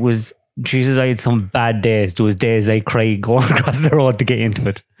 it was, Jesus, I had some bad days. There was days I cried going across the road to get into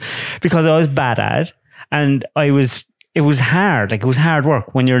it. Because I was bad at it. And it was hard. Like, it was hard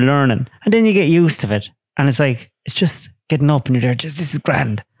work when you're learning. And then you get used to it. And it's like, it's just getting up and you're there, this is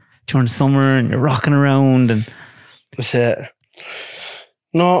grand. During summer and you're rocking around and that's it.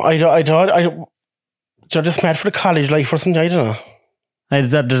 No, I they're just mad for the college life or something. I don't know.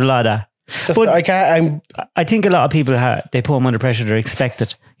 There's a lot of that. But I think a lot of people they put them under pressure. They're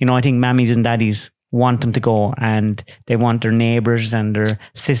expected. I think mammies and daddies want them to go, and they want their neighbours and their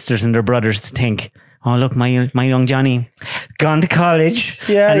sisters and their brothers to think, oh look, my young Johnny, gone to college.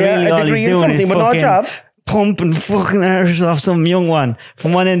 Yeah, and yeah, really a all degree he's in doing something, is but no fucking job. pumping fucking hours off some young one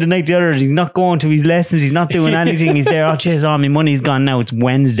from one end of the night to the other. He's not going to his lessons. He's not doing anything. He's there. Oh, jeez, all my money's gone now. It's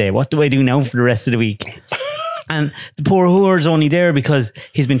Wednesday. What do I do now for the rest of the week? And the poor whore's only there because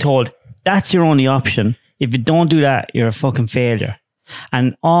he's been told that's your only option. If you don't do that, you're a fucking failure.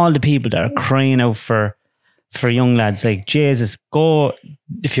 And all the people that are crying out for young lads, like, Jesus, go.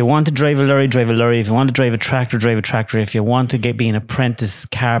 If you want to drive a lorry, drive a lorry. If you want to drive a tractor, drive a tractor. If you want to be an apprentice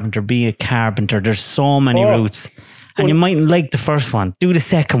carpenter, be a carpenter. There's so many routes. And you mightn't like the first one. Do the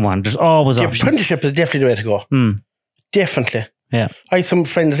second one. There's always The options. apprenticeship is definitely the way to go. Definitely. Yeah. I have some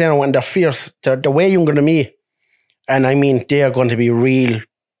friends now and they're fierce. They're way younger than me. And I mean, they are going to be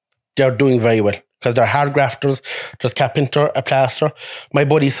they're doing very well. Because they're hard grafters. There's carpenter, a plasterer. My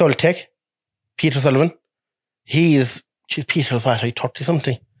buddy Soltech, Peter Sullivan, Peter's what, 30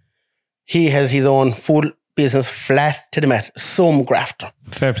 something. He has his own full business flat to the mat. Some grafter.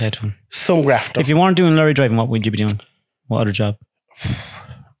 Fair play to him. Some grafter. If you weren't doing lorry driving, what would you be doing? What other job?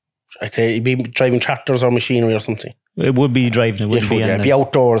 I'd say you'd be driving tractors or machinery or something. It would be driving. It wouldn't It'd be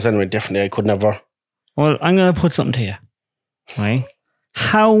outdoors anyway, definitely. I could never. Well, I'm going to put something to you. Right?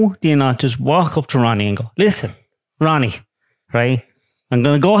 How do you not just walk up to Ronnie and go, listen, Ronnie, right? I'm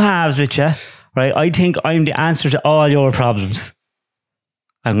going to go halves with you, right? I think I'm the answer to all your problems.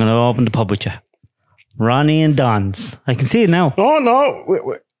 I'm going to open the pub with you. Ronnie and Don's. I can see it now. No.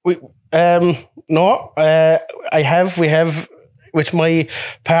 We we have, with my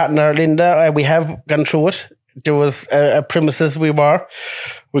partner, Linda, we have gone through it. There was a premises we were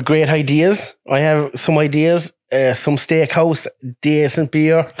with great ideas. I have some ideas. Some steakhouse, decent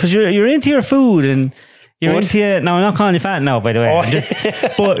beer. Because you're into your food and you're into... No, I'm not calling you fat now, by the way.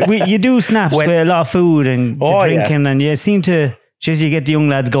 But you do snaps with a lot of food and drinking, and you seem to... Just you get the young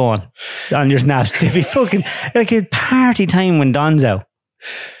lads going on your snaps. They'd be fucking... Like a party time when Don's out.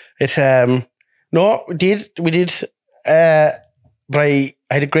 No, we did. But I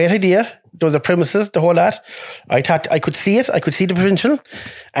had a great idea. There was a premises, the whole lot. I thought I could see it. I could see the potential.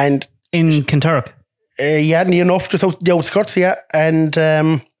 And... In Kinturk? Yeah, near enough, just out the outskirts, yeah. And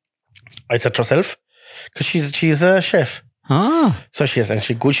I said to herself, because she's a chef. Ah. So she is, and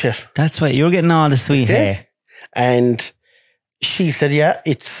she's a good chef. That's right, you're getting all the sweet hair. And she said, yeah,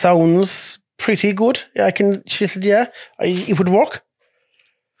 it sounds pretty good. She said, yeah, it would work.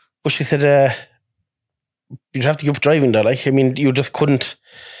 But she said, you'd have to give up driving there. Like, I mean, you just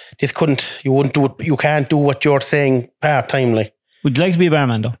you wouldn't do it, you can't do what you're saying part-time, like. Would you like to be a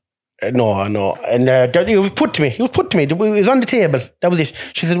barman, though? No. And it was put to me. It was on the table. That was it.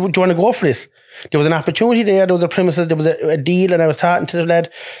 She said, do you want to go for this? There was an opportunity there. There was a premises. There was a deal, and I was talking to the lad,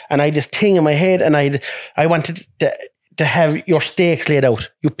 and I had this thing in my head, and I wanted to have your steaks laid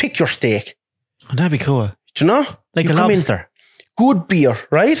out. You pick your steak. Oh, that'd be cool. Do you know? Like you a lobster. Good beer,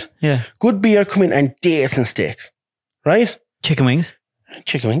 right? Yeah. Good beer, come in, and decent steaks, right? Chicken wings.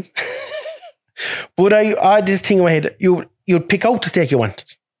 But I had this thing in my head. You'd pick out the steak you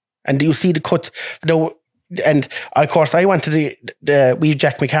wanted. And you see the cuts. And of course, I wanted we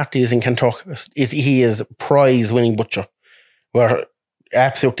Jack McCarthy's in Kentucky. He is prize winning butcher. Where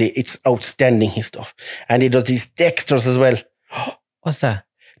absolutely, it's outstanding, his stuff. And he does these Dexters as well. What's that?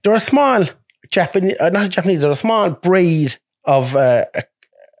 They're a small Japanese, not a Japanese, they're a small breed of a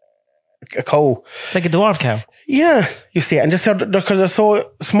cow. Like a dwarf cow? Yeah, you see. And because they're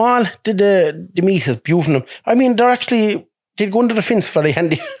so small, the meat is beautiful. I mean, they'd go under the fence very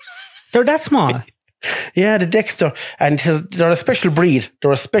handy. They're that small? Yeah, the Dexter. And they're a special breed.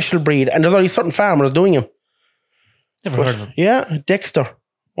 And there's only certain farmers doing them. Never heard of them. Yeah, Dexter.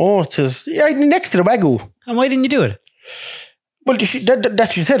 Oh, it is next to the Wagyu. And why didn't you do it? Well,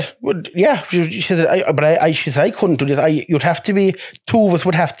 that she said. Well, yeah, she said, she said, I couldn't do this. You'd have to be, two of us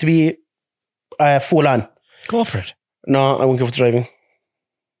would have to be full on. Go for it. No, I won't go for driving.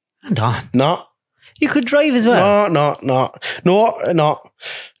 And on. No. You could drive as well. No.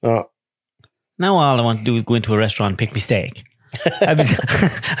 Now all I want to do is go into a restaurant and pick my steak.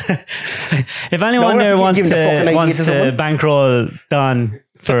 If anyone there wants to bankroll Don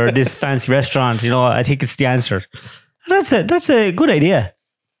for this fancy restaurant, I think it's the answer. That's a good idea.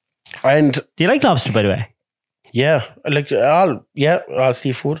 And do you like lobster, by the way? Yeah, I like all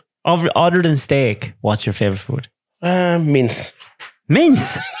seafood. Other than steak, what's your favorite food? Mince.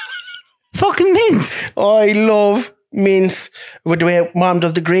 Mince? Fucking mince. I love mince. With the way Mom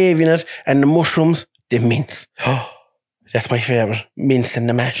does the gravy in it and the mushrooms, the mince. Oh, that's my favourite. Mince and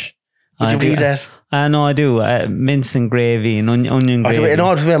the mash. Would you believe that? No, I do. Mince and gravy and onion gravy. I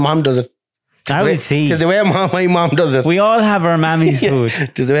know the way Mom does it. I would see. To the way my mom does it. We all have our mammy's food.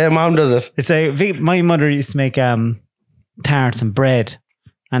 To the way mom does it. It's like my mother used to make tarts and bread,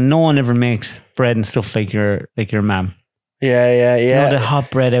 and no one ever makes bread and stuff like your mum. Yeah. You know, the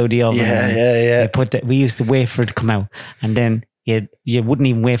hot bread out of the oven. Yeah. We used to wait for it to come out, and then you wouldn't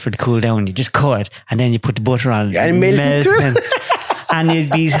even wait for it to cool down. You just cut it, and then you put the butter on it. And melt it. And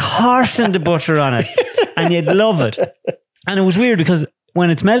you'd be horsing the butter on it, and you'd love it. And it was weird because when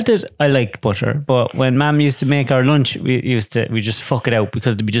it's melted, I like butter. But when Mum used to make our lunch, we just fuck it out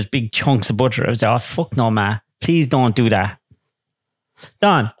because there'd be just big chunks of butter. I was like, oh fuck no, Ma, please don't do that.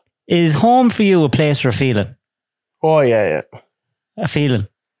 Don, is home for you a place or a feeling? Oh yeah. A feeling.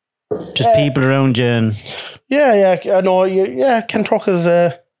 Just people around you and yeah. I know. Yeah, Kentuck is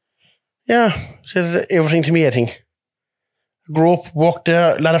she's everything to me. I think. Grew up, worked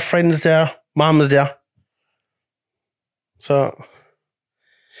there, a lot of friends there. Mom was there. So,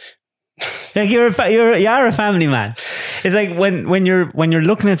 like you're a family man. It's like when you're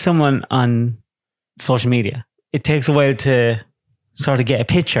looking at someone on social media, it takes a while to sort of get a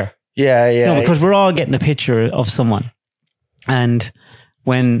picture. Yeah. You know, because we're all getting a picture of someone, and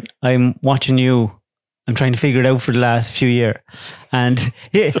when I'm watching you, I'm trying to figure it out for the last few years, and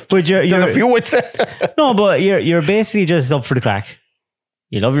but you're a few would say. No, but you're basically just up for the crack.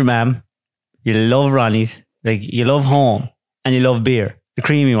 You love your mum, you love Ronnie's, like you love home, and you love beer, the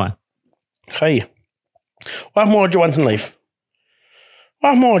creamy one. Hey, what more do you want in life?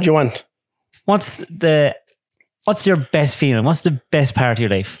 What more do you want? What's your best feeling? What's the best part of your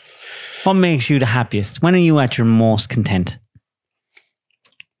life? What makes you the happiest? When are you at your most content?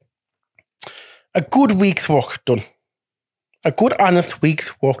 A good week's work done. A good, honest week's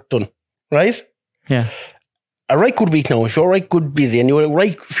work done. Right? Yeah. A right good week now. If you're right good busy and you're a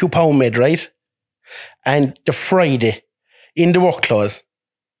right few pound made, right? And the Friday in the work clothes,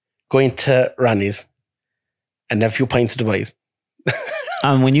 going to Ronnie's and have a few pints of the boys.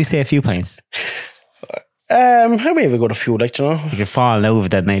 And when you say a few pints? How many have we got a few, like, you know? You're falling over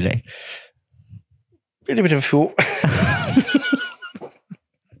that night, like. A little bit of a few.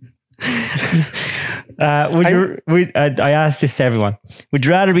 I asked this to everyone. Would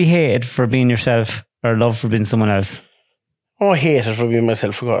you rather be hated for being yourself or loved for being someone else? Oh, I hate it for being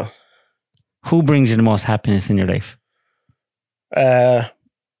myself, of course. Who brings you the most happiness in your life?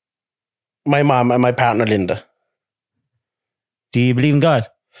 My mom and my partner, Linda. Do you believe in God?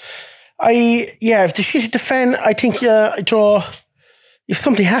 If the shit hit the fan, I think, if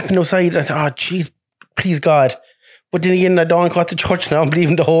something happened outside, I thought, oh, jeez, please God. But then again, I don't go to church now. I'm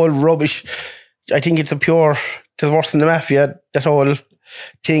believing the whole rubbish. I think it's it's worse than the mafia, that whole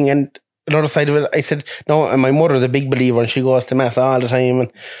thing. And another side of it, I said, no, and my mother's a big believer and she goes to mass all the time.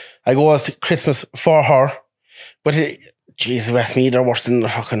 And I go to Christmas for her. But, jeez, if ask me, they're worse than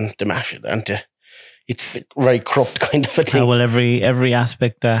the mafia, aren't they? It's very corrupt kind of a thing. Well, every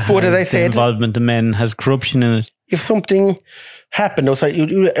aspect that has the involvement of men has corruption in it. If something happened outside,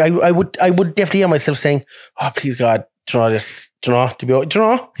 I would definitely hear myself saying, "Oh, please God,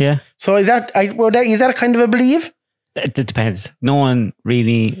 Yeah. So is that a kind of a belief? It depends. No one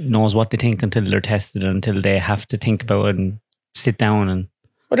really knows what they think until they're tested, until they have to think about it and sit down and.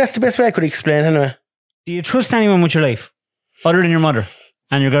 Well, that's the best way I could explain, anyway. Do you trust anyone with your life, other than your mother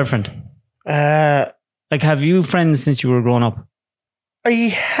and your girlfriend? Like, have you friends since you were growing up? I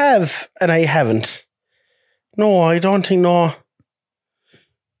have, and I haven't. No, I don't think, no.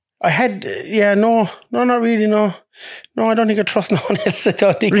 I had, no, not really, no. No, I don't think I trust no one else. I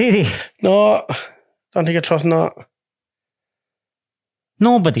don't think. Really? No, don't think I trust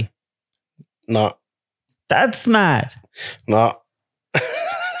Nobody? No. That's mad. No.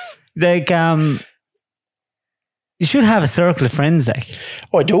 Like, you should have a circle of friends, like.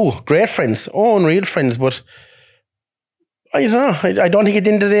 Oh, I do. Great friends. Oh, unreal friends. But I don't know. I don't think at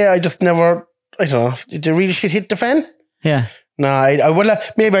the end of the day, I just never, I don't know. Did the real shit hit the fan? Yeah. No, I will.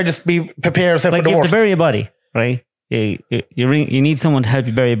 Maybe I just be prepared for the worst. Like, you have to bury a body, right? You need someone to help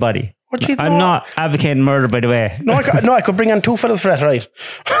you bury a body. I'm not advocating murder, by the way. No, I could bring on two fellas for that, right?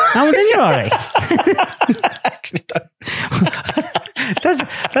 No, well, then you're all right.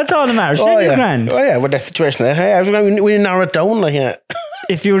 That's all that matters. Oh, yeah. Grand. Oh, yeah, with that situation. I was going to narrow it down. Like, yeah.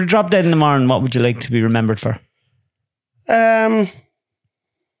 If you were dropped dead in the morning, what would you like to be remembered for? I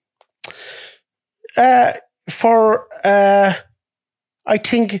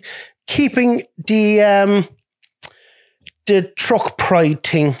think keeping the truck pride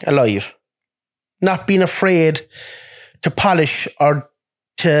thing alive, not being afraid to polish or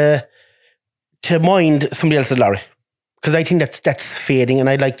to mind somebody else's lorry, because I think that's fading, and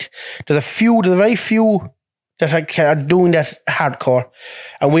there's a very few that are doing that hardcore,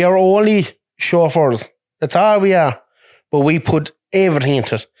 and we are only chauffeurs. That's all we are. But we put everything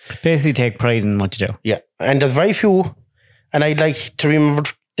into it. Basically take pride in what you do. Yeah. And there's very few, and I'd like to remember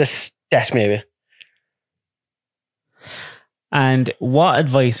that maybe. And what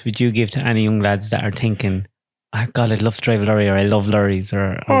advice would you give to any young lads that are thinking, oh, God, I'd love to drive a lorry, or I love lorries,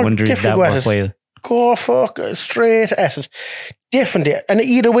 or I wonder if that worthwhile? Go straight at it. Definitely. And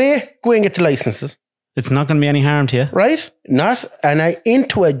either way, go and get the licenses. It's not going to be any harm to you. Right? Not. And I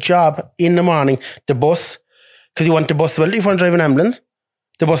into a job in the morning, the bus, because you want the bus, well, if you want to drive an ambulance,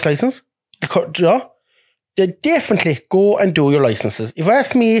 the bus license, they definitely go and do your licenses. If you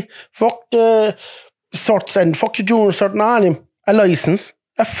ask me, fuck the sorts and fuck your junior cert and all him, a license,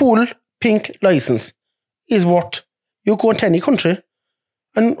 a full pink license is worth you go into any country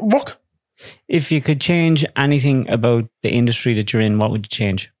and work. If you could change anything about the industry that you're in, what would you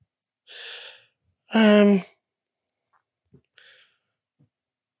change? I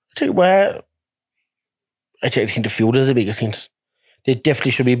think the fuel is the biggest thing. They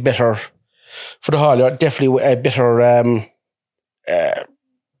definitely should be better for the haulier. Definitely a better,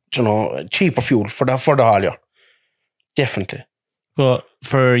 cheaper fuel for the haulier. Definitely. But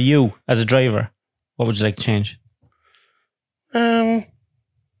for you as a driver, what would you like to change? I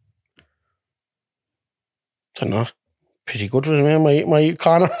don't know. Pretty good with my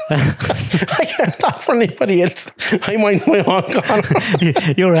corner. I can't talk for anybody else. I mind my own corner.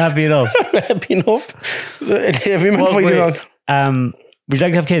 You're happy enough. I'm happy enough. Every man find it wrong. Would you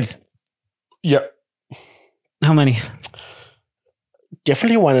like to have kids? Yeah. How many?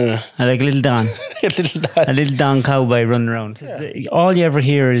 Definitely one in a... I like a little Don. A little Don cowboy running around. Yeah. All you ever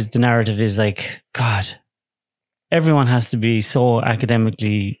hear is the narrative is like, God, everyone has to be so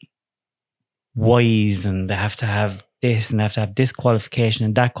academically wise, and they have to have this, and they have to have this qualification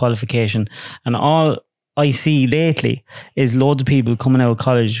and that qualification. And all I see lately is loads of people coming out of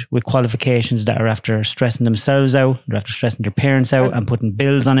college with qualifications that are after stressing themselves out, they're after stressing their parents out and putting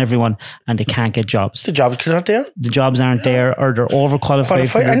bills on everyone, and they can't get jobs. The jobs aren't there. The jobs aren't there, or they're overqualified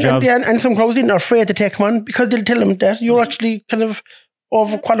for their job. And some crowds are afraid to take them on because they'll tell them that you're actually kind of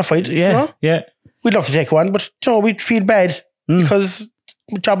overqualified. Yeah, you know? Yeah. We'd love to take one, but we'd feel bad because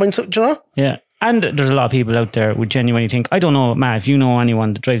job ain't so, Yeah. And there's a lot of people out there who genuinely think, I don't know, Matt, if you know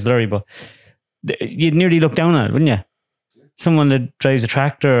anyone that drives a lorry, but you'd nearly look down on it, wouldn't you? Someone that drives a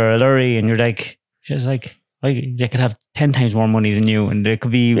tractor or a lorry, and you're like, just like, they could have 10 times more money than you, and they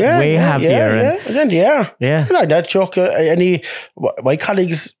could be way happier. Yeah. You know, that joke, my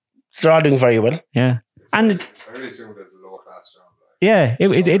colleagues, they're all doing very well. Yeah. And I really assume there's a lower class job. Yeah,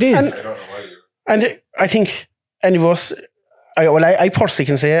 it is. And, I don't know why you. And I think any of us, I personally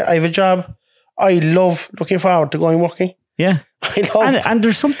can say I have a job. I love looking forward to going working. Yeah. I love and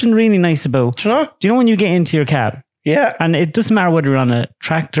there's something really nice about, do you know when you get into your cab? Yeah. And it doesn't matter whether you're on a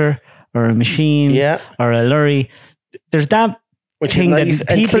tractor or a machine or a lorry. There's that thing that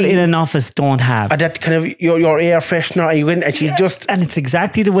people in an office don't have. And that kind of your air freshener, and you go in and you just... And it's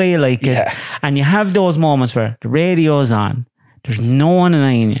exactly the way you like it. And you have those moments where the radio's on. There's no one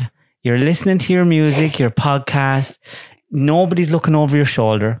annoying you. You're listening to your music, your podcast. Nobody's looking over your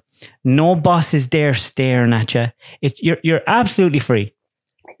shoulder. No boss is there staring at you. You're absolutely free.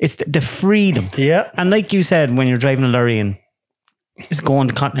 It's the freedom. Yeah. And like you said, when you're driving a lorry and just going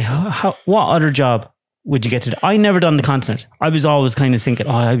to the continent, what other job would you get to do? I never done the continent. I was always kind of thinking,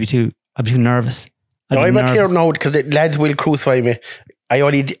 I'd be too nervous. I'm not here now because the lads will crucify me. I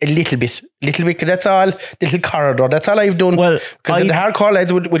only did a little bit, because that's all, little corridor. That's all I've done. Well, because the hardcore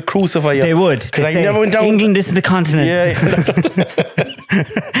lads would crucify you. They would. Because I never went down. England is the continent.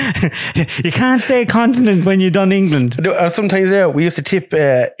 You can't say continent when you've done England. Sometimes we used to tip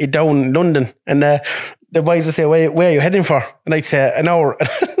it down London, and the boys would say, where are you heading for? And I'd say an hour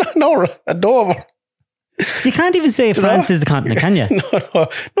at Dover. You can't even say France is the continent, can you?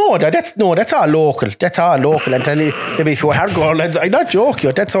 No, that's all local. That's all local. And tell you, they'll be so hardcore lads. I'm not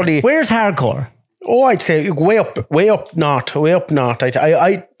joking. That's only... Where's hardcore? Oh, I'd say way up north.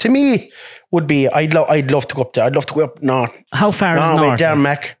 I to me would be, I'd love to go up there. I'd love to go up north. How far is north?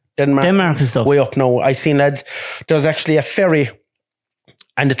 Denmark and stuff. Way up now. I seen lads. There's actually a ferry,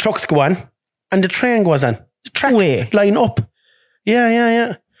 and the trucks go on, and the train goes on. The tracks line up.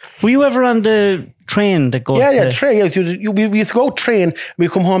 Yeah. Were you ever on the train that goes? Yeah, train. We used to go train. We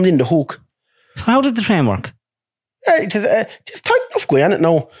come home in the hook. So how did the train work? It's tight enough going on it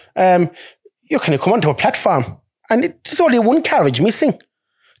now. You kind of come onto a platform, and there's only one carriage missing.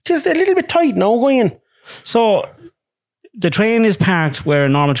 It's a little bit tight now going in. So the train is parked where a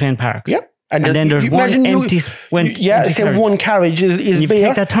normal train parks. Yeah. And then there's one empty carriage. One carriage is you bare.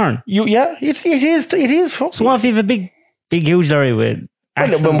 take that turn. It is. So what if you have a big huge lorry with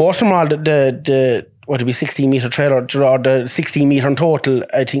axles. Well, most of them are the what would be 16-meter trailer or the 16-meter in total,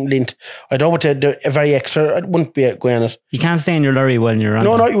 I think, length. I don't know what the very extra, it wouldn't be going on it. You can't stay in your lorry when you're on.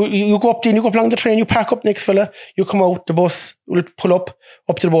 No, you go up along the train, you park up next fella, you come out, the bus will pull up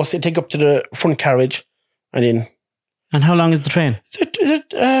to the bus, you take up to the front carriage, and then. And how long is the train? Is it,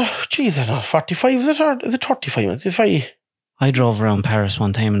 I don't know, 45 is it, or is it 35 minutes? It's very. I drove around Paris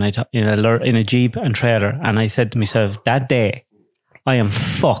one time and in a Jeep and trailer, and I said to myself, that day, I am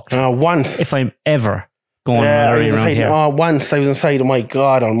fucked. Once. If I'm ever going around here. Once I was inside, oh my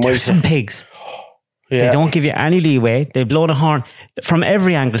God almighty. There's some pigs. Yeah. They don't give you any leeway. They blow the horn from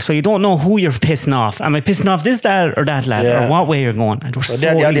every angle, so you don't know who you're pissing off. Am I pissing off this lad or that lad, or what way you're going? And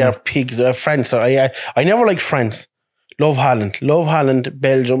they are pigs. France. I never liked France. Love Holland,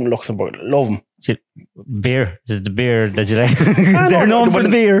 Belgium, Luxembourg. Love them. Beer. Is it the beer that you like? They're known for the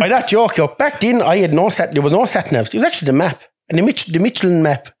beer. I that joke, back then I had there was no sat navs. It was actually the map. And the Michelin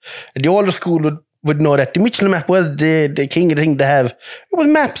map. The older school would know that. The Michelin map was the king of the thing to have. It was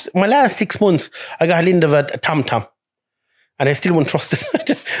maps. My last 6 months, I got into a TomTom. And I still wouldn't trust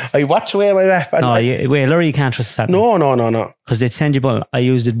it. I watch away my map. Wait, Laurie, you can't trust that. No. Because they'd send you bullet. I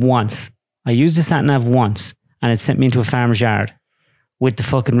used it once. I used the sat nav once, and it sent me into a farmer's yard with the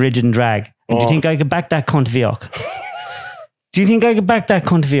fucking rigid and drag. And do you think I could back that cunt Viok? Do you think I could back that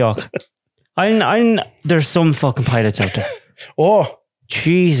cunt Viok? There's some fucking pilots out there. Oh.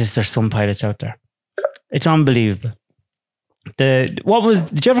 Jesus, there's some pilots out there. It's unbelievable. Did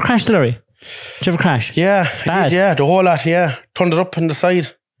you ever crash the lorry? Did you ever crash? Yeah. Bad? Did, yeah, the whole lot, yeah. Turned it up on the side.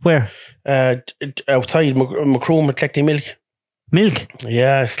 Where? Outside Macroom collecting milk. Milk?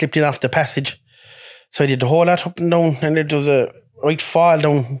 Yeah, I slipped in off the passage. So I did the whole lot up and down, and it was a right fall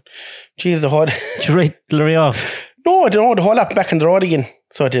down. Jeez, the whole... Did you write the lorry off? No, I don't know, the whole lot back in the road again.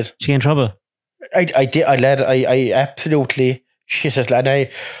 So I did. Did you get in trouble? I did, I absolutely shit it,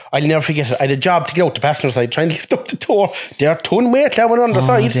 lad. I'll never forget it. I had a job to get out the passenger side, trying to lift up the door. They're ton weight level on the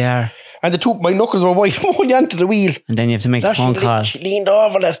side. They are. And my knuckles were white, holding onto the wheel. And then you have to make the phone call. She leaned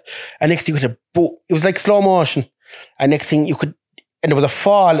over it. And next thing it was like slow motion. And next thing and there was a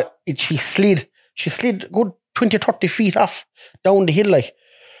fall. She slid good 20 or 30 feet off down the hill, like.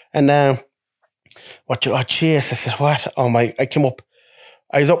 And jeez, I said, what? Oh my, I came up.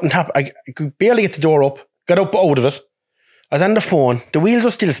 I was up on top. I could barely get the door up. Got up out of it. I was on the phone. The wheels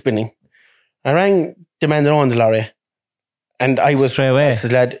were still spinning. I rang the man that owned the lorry. And I was... Straight away. I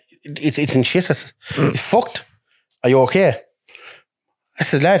said, lad, it's in shit. I said, it's fucked. Are you okay? I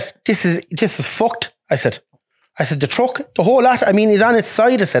said, lad, this is fucked. I said, the truck, the whole lot, I mean, it's on its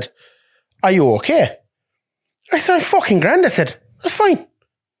side. I said, are you okay? I said, I'm fucking grand. I said, that's fine.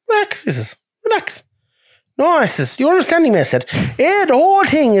 Relax. He says, relax. No, I says, you understanding me? I said, the whole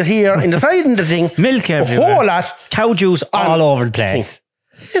thing is here in the side of the thing. Milk everywhere. The whole lot. Cow juice all over the place.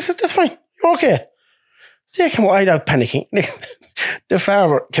 He said, that's fine. You're okay. So I came out, I was panicking. The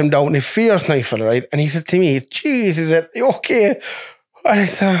farmer came down, a fierce nice fella, right? And he said to me, geez, he said, you okay? And I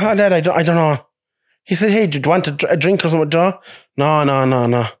said, oh, Dad, I don't know. He said, hey, do you want a drink or something?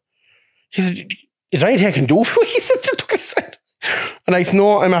 No. He said, is there anything I can do for you? He said, took his side. And I said,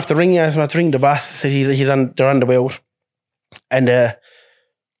 no, I'm after ringing. I have to ring the boss. He said, they're on the way out. And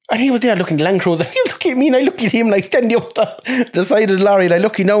he was there looking at the Land Cruiser. He was looking at me and I looked at him like standing up the side of the lorry, like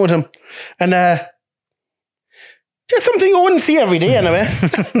looking down at him. And there's something you wouldn't see every day anyway.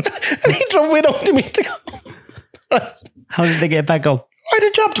 And he drove way down to me to go. How did they get back up? I had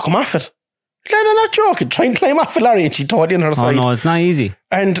a job to come off it. Lad, I'm not joking. Try and climb off a lorry and she towed in her side. Oh no, it's not easy.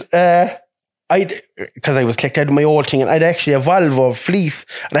 And because I was clicked out of my old thing, and I'd actually a Volvo fleece,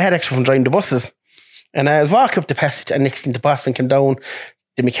 and I had extra from driving the buses. And I was walking up the passage, and next thing the bossman came down,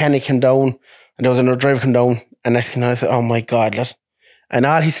 the mechanic came down, and there was another driver came down, and next thing I said, oh my God, lad. And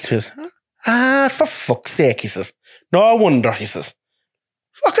all he said was, for fuck's sake, he says. No wonder, he says.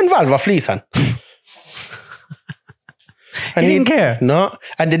 Fucking Volvo fleece on. And he didn't care? No.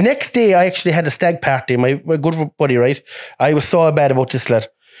 And the next day, I actually had a stag party, my good buddy, right? I was so bad about this lad.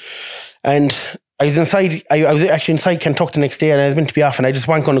 And I was inside, I was actually inside Kentucky the next day, and I was meant to be off, and I just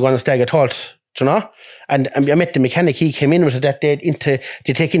wasn't going to go on a stag at all, you know? And I met the mechanic, he came in with it that day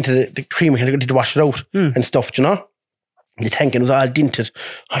to take into the cream mechanic to wash it out and stuff, you know? The tank was all dinted.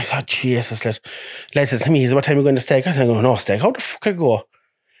 I thought, Jesus, lad says to me, he said, what time are you going to stag? I said, no stag, how the fuck I go?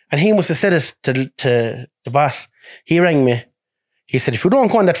 And he must have said it to the boss. He rang me. He said, if you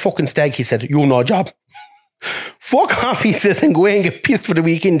don't go on that fucking stag, he said, you no job. Fuck off, he says, and go away and get pissed for the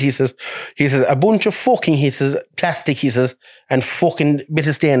weekend, he says, a bunch of fucking, he says, plastic, he says, and fucking bit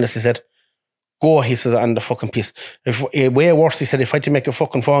of stainless, he said, go, he says, on the fucking piss. Way worse, he said, if I had to make a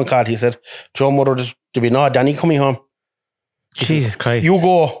fucking phone call, he said, to your mother, there'd be no Danny coming home. Jesus Christ. You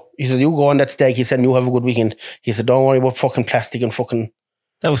go. He said, you go on that stag. He said, you have a good weekend. He said, don't worry about fucking plastic and fucking...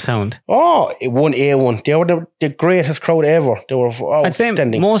 That was sound. Oh, it won A1. They were the greatest crowd ever. They were outstanding.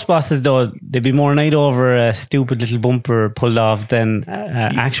 I'd say most bosses, though, they'd be more annoyed over a stupid little bumper pulled off than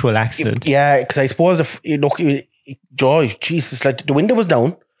actual accident. Yeah, because I suppose, Joy, Jesus, like the window was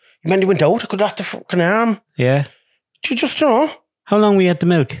down. You mean, they went out, I could have the fucking arm. Yeah. You just, you know. How long were you at the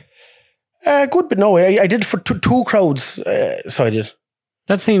milk? Good, but no, I did for two crowds, so I did.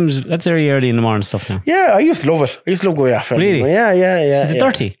 That's very early in the morning stuff now. Yeah, I used to love it. I used to love going after. Really? Yeah. Is it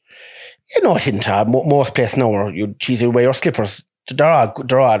dirty? You know, I didn't have most places now where you wear your slippers.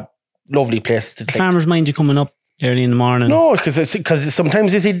 They're all lovely places to take. Farmers mind you coming up early in the morning? No, because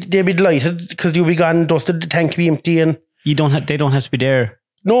sometimes they'd be delighted because you'll be gone, dusted, the tank will be empty, and they don't have to be there.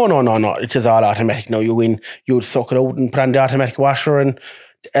 No. It is all automatic now. You win, you suck it out and put on the automatic washer, and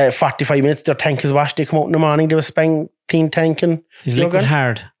 45 minutes their tank is washed. They come out in the morning, they have a spang clean tank, and is liquid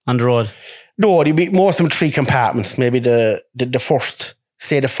hard on the road? No, there'd be most of them 3 compartments. Maybe the first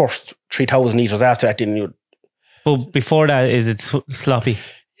 3,000 litres. After that, then you. But before that, is it sloppy?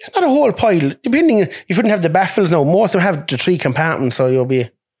 Yeah, not a whole pile. Depending, if you wouldn't have the baffles now, most of them have the 3 compartments, so you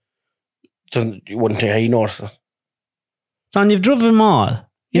wouldn't think how you notice it. Son, you've driven them all.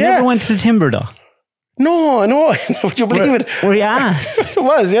 You never went to the timber, though. No. Would you believe it? Were you asked? It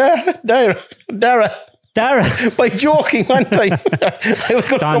was, yeah. Dara. By joking one time. I was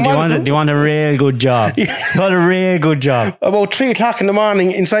going Don, do you want a real good job? You want a real good job. About 3 o'clock in the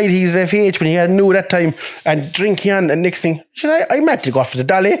morning inside his FH when he had new that time and drinking on, and next thing, I meant to go off for the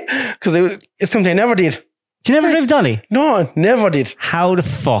dolly because it's something I never did. Did you never drive dolly? No, never did. How the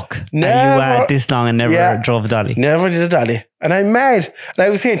fuck are you at this long and never drove a dolly? Never did a dolly. And I'm mad. And I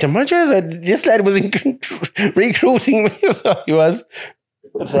was saying to him, this lad was recruiting me. So he was.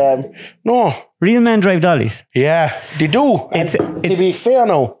 But, no. Real men drive dollies? Yeah, they do. To be fair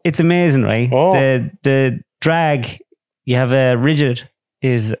now. It's amazing, right? Oh. The drag, you have a rigid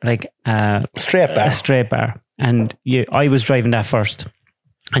is like a straight bar. And I was driving that first.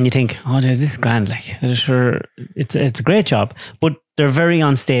 And you think, there's this grand, like, sure, it's a great job, but they're very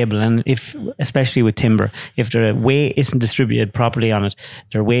unstable. And especially with timber, if the weight isn't distributed properly on it,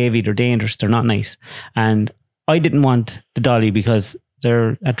 they're wavy, they're dangerous, they're not nice. And I didn't want the dolly because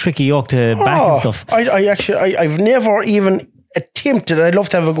they're a tricky yoke to back and stuff. I've never even attempted. I'd love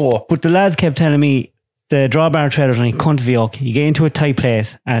to have a go. But the lads kept telling me the drawbar trailer's only cunt of a yoke. You get into a tight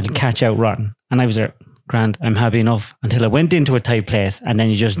place and it'll catch out rotten. And I was there. Grand, I'm happy enough until I went into a tight place and then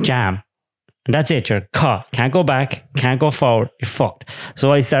you just jam and that's it, you're caught, can't go back, can't go forward, you're fucked.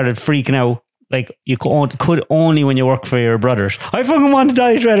 So I started freaking out like you could only when you work for your brothers. I fucking want a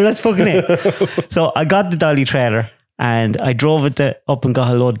dolly trailer, that's fucking it. So I got the dolly trailer and I drove it up and got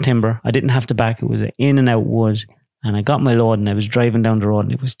a load of timber. I didn't have to back, it was an in and out wood, and I got my load and I was driving down the road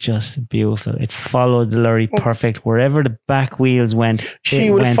and it was just beautiful. It followed the lorry perfect. Wherever the back wheels went, she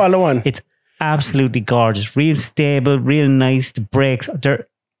would follow on. It's absolutely gorgeous, real stable, real nice. The brakes, they're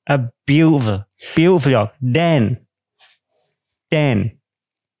a beautiful yoke. Then I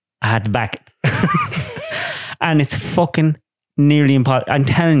had to back it. And it's fucking nearly impossible. I'm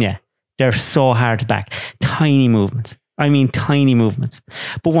telling you, they're so hard to back. Tiny movements. I mean, tiny movements.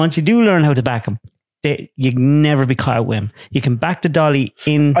 But once you do learn how to back them, you can never be caught out with them. You can back the dolly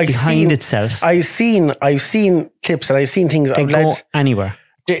behind itself. I've seen clips and I've seen things. They go anywhere.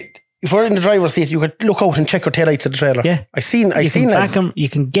 If we're in the driver's seat, you could look out and check your taillights of the trailer. Yeah. I've seen back them. You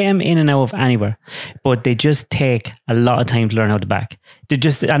can get them in and out of anywhere, but they just take a lot of time to learn how to back.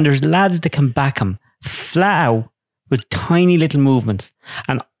 And there's lads that can back them flat out with tiny little movements.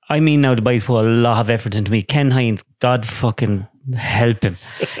 And I mean, now the boys put a lot of effort into me. Ken Hines, God fucking help him.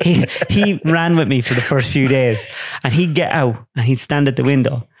 He ran with me for the first few days, and he'd get out and he'd stand at the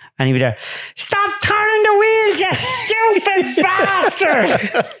window and he'd be there. Stop turning the wheels, you stupid bastard!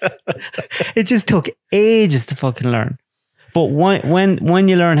 It just took ages to fucking learn. But when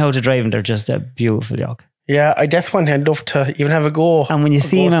you learn how to drive them, they're just a beautiful yoke. Yeah, I just want to love to even have a go. And when you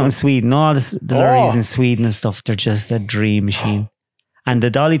see them out in Sweden, all the lorries in Sweden and stuff, they're just a dream machine. And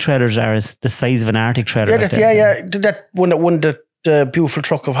the dolly trailers are the size of an Arctic trailer. Yeah, that one that won the beautiful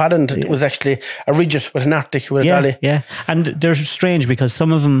truck of Holland. It was actually a rigid with an Arctic with a dolly. Yeah, and they're strange because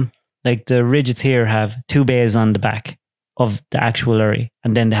some of them, like the rigids here, have 2 bays on the back of the actual lorry,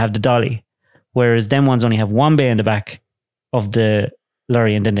 and then they have the dolly. Whereas them ones only have 1 bay in the back of the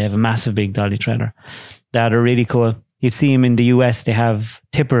lorry, and then they have a massive big dolly trailer. That are really cool. You see them in the US, they have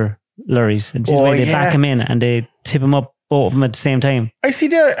tipper lorries. And they back them in and they tip them up, both of them at the same time. I see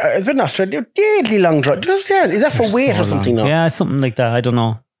there, in Australia, they're deadly long drive. Is that for weight or something now? Yeah, something like that. I don't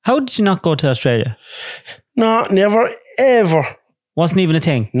know. How did you not go to Australia? No, never, ever. Wasn't even a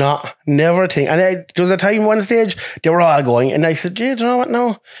thing. No, never a thing. And there was a time, one stage, they were all going. And I said, do you know what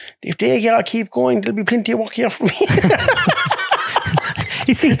now? If they all keep going, there'll be plenty of work here for me.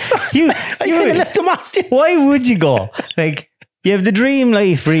 You see, I could have left them off. Why would you go? Like, you have the dream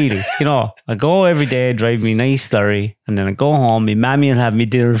life, really. You know, I go every day, drive me nice slurry, and then I go home. My mammy will have me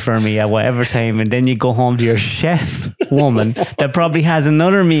dinner for me at whatever time, and then you go home to your chef woman that probably has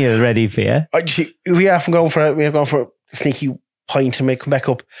another meal ready for you. We often go for a sneaky pint and come back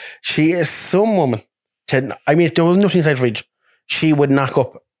up. She is some woman. If there was nothing inside the fridge, she would knock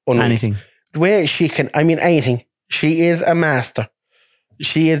up anything. The way she can, anything. She is a master.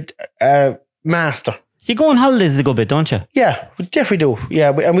 She is a master. You go on holidays a good bit, don't you? Yeah, we definitely do.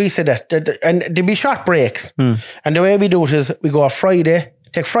 Yeah, and we said that. And there'll be short breaks. And the way we do it is we go off Friday,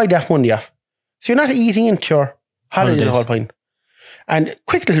 take Friday off, Monday off. So you're not eating into your holidays the whole point. And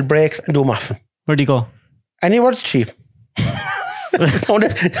quick little breaks and do them often. Where do you go? Anywhere it's cheap.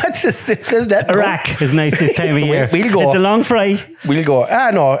 That's as simple as that. Iraq is nice this time of year. We'll go. It's a long fry. We'll go.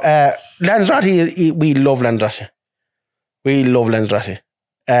 Lanzarote, we love Lanzarote. We love Lanzarote.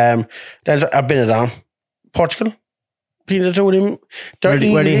 I've been around. Portugal. Where do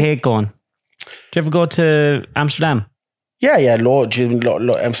you hate going? Do you ever go to Amsterdam? Yeah, loads.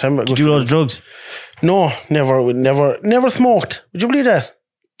 Amsterdam. Did you do loads of drugs? No, never smoked. Would you believe that?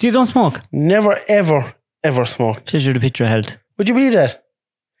 You don't smoke? Never, ever smoked. Says you're the picture of health. Would you believe that?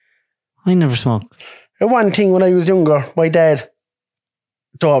 I never smoked. One thing when I was younger, my dad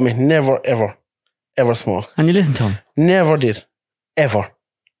taught me never, ever smoke. And you listened to him? Never did. Ever.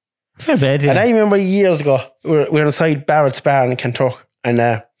 Fair bad, yeah. And I remember years ago, we were inside Barrett's bar in Kentucky, and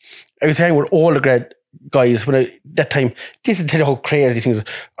I was hanging with all the guys when that time. This is how crazy things are.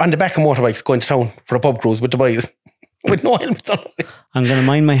 On the back of motorbikes going to town for a pub cruise with the boys. With no helmets on. I'm going to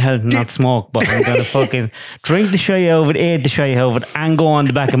mind my health and not smoke, but I'm going to fucking drink the shy out of it, eat the shy out of it, and go on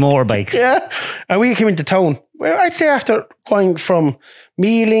the back of motorbikes. Yeah. And we came into town. Well, I'd say after going from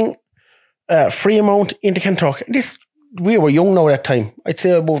Mealing, Fremont into Kentucky. We were young now that time. I'd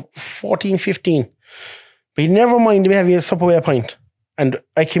say about 14, 15. But never mind, we have a sup away a pint. And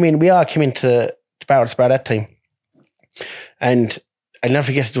we all came into Barrett's bar that time. And I'll never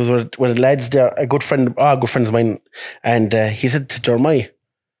forget, it was where the lads there, good friends of mine, and he said to Jeremiah,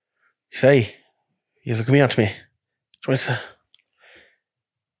 he said, come here to me.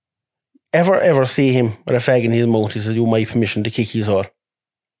 Ever see him with a fag in his mouth? He says, you my permission to kick his hole.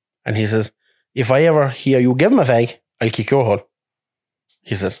 And he says, if I ever hear you give him a fag, I'll kick your hole.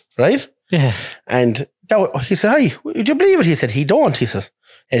 He said, right? Yeah. And he said, hi, would you believe it? He said, he don't, he says.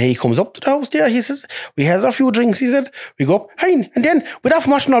 And he comes up to the house there, he says, we have a few drinks, he said. We go up, hi, and then we'd have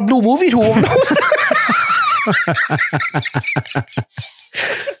watching our blue movie too over the house.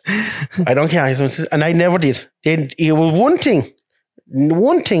 I don't care. And I never did. It was one thing,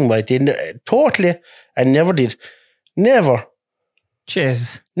 but I didn't totally, I never did. Never.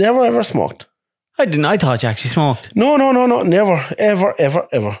 Jesus. Never ever smoked. I didn't. I thought you actually smoked. No. Never,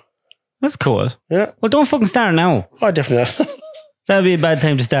 ever. That's cool. Yeah. Well, don't fucking start now. Oh, definitely not. That'd be a bad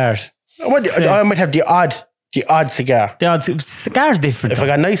time to start. I might have the odd cigar. Cigar's different. If I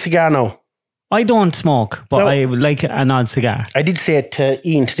got a nice cigar now. I don't smoke, but I would like an odd cigar. I did say it to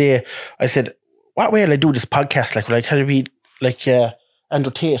Ian today. I said, what way will I do this podcast? Like, can it be like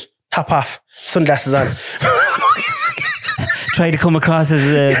Andrew Tate, top off, sunglasses on? Try to come across as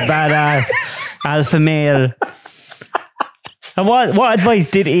a badass alpha male. And what advice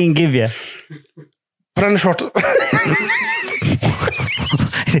did Ian give you? Put on a shirt.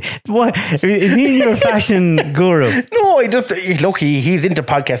 What is he your fashion guru? No, look, he's into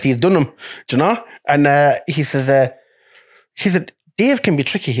podcasts. He's done them, do you know? And he said, Dave can be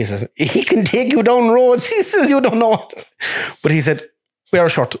tricky. He says he can take you down roads. He says you don't know, but he said wear a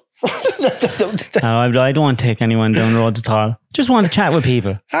shirt. I don't want to take anyone down roads at all. Just want to chat with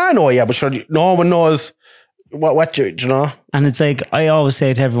people. I know, yeah, but sure, no one knows what do you know? And it's like I always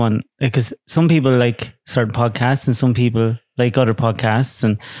say to everyone, because some people like certain podcasts and some people like other podcasts,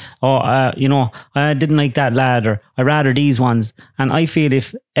 and I didn't like that lad, or I rather these ones. And I feel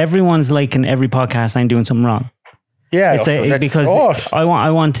if everyone's liking every podcast, I'm doing something wrong. Yeah, because I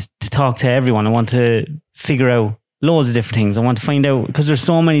want to talk to everyone. I want to figure out loads of different things. I want to find out, because there's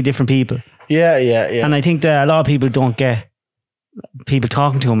so many different people. Yeah. And I think that a lot of people don't get people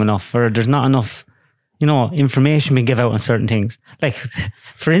talking to them enough, or there's not enough, information being given out on certain things. Like,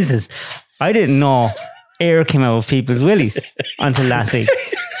 for instance, I didn't know air came out of people's willies until last week.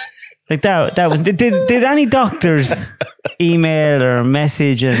 Like that was, did any doctors email or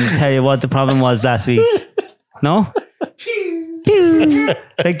message and tell you what the problem was last week? No? Pew.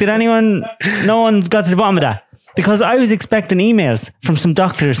 Like, did anyone? No one got to the bottom of that. Because I was expecting emails from some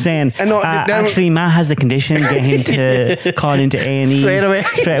doctors saying, actually, Matt has a condition, get him to call into A&E Straight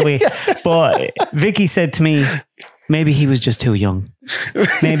away. But Vicky said to me, maybe he was just too young.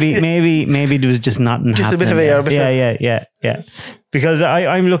 Maybe there was just nothing just happening. A bit of air. Yeah. Because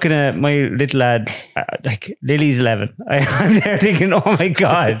I'm looking at my little lad, like Lily's 11. I'm there thinking, oh my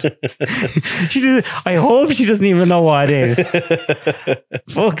God. I hope she doesn't even know what it is.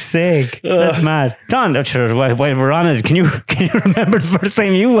 Fuck's sake. That's mad. Don, sure, while we're on it, can you remember the first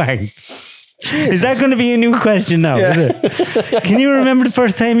time you wanked? Is that going to be a new question now? Yeah. Is it? Can you remember the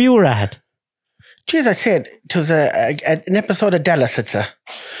first time you were at? Jeez, I said it was an episode of Dallas. It's a.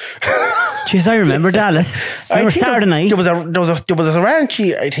 Jeez, I remember Dallas. I remember Saturday night. There was a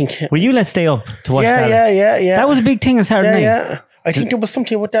ranchy, I think. Were you let stay up to watch Dallas? Yeah. That was a big thing on Saturday night. Yeah. I think there was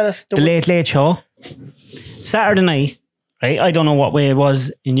something with Dallas. The Late Show. Saturday night, right? I don't know what way it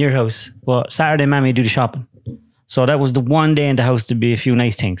was in your house, but Saturday, Mammy do the shopping. So that was the one day in the house to be a few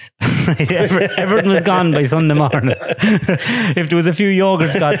nice things. Everything was gone by Sunday morning. If there was a few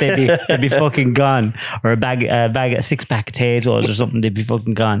yogurts got, they'd be fucking gone. Or a 6-pack of potatoes or something, they'd be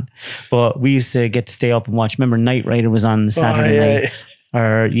fucking gone. But we used to get to stay up and watch. Remember, Knight Rider was on Saturday night.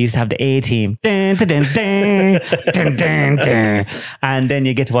 Or you used to have the A-Team. Dun, dun, dun, dun, dun, dun, dun. And then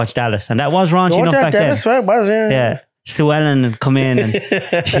you get to watch Dallas. And that was raunchy enough back Dallas, then. Was, yeah. Sue Ellen would come in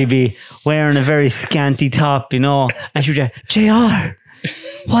and she'd be wearing a very scanty top, and she'd be like, JR,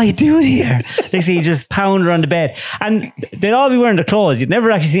 what are you doing here? They see you just pound her on the bed. And they'd all be wearing their clothes. You'd never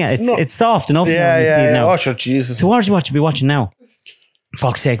actually see it. It's soft enough. Yeah. See it now. Oh, sure, Jesus. So what should you be watching now?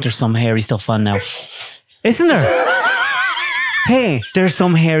 Fuck's sake, there's some hairy stuff on now. Isn't there? Hey, there's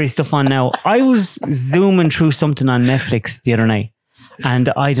some hairy stuff on now. I was zooming through something on Netflix the other night, and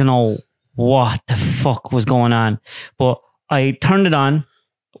I don't know what the fuck was going on, but I turned it on.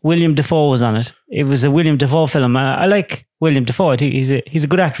 William Dafoe was on it. It was a William Dafoe film. I like William Dafoe. I think he's a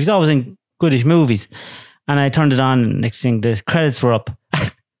good actor. He's always in goodish movies. And I turned it on, and next thing, the credits were up.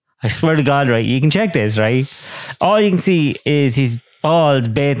 I swear to God, right? You can check this, right? All you can see is his balls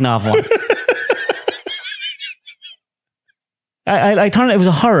baiting off one. I turned it. It was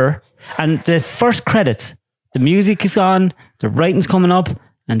a horror, and the first credits, the music is on, the writing's coming up,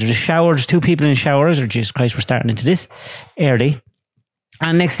 and there's a shower. There's two people in showers. Or Jesus Christ, we're starting into this early.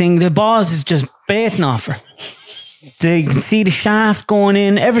 And next thing, the balls is just baiting off her. You can see the shaft going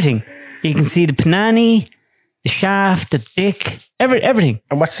in, everything. You can see the panani, the shaft, the dick, everything.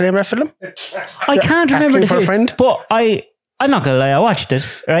 And what's the name of that film? I can't remember the for a friend? But I'm not gonna lie, I watched it,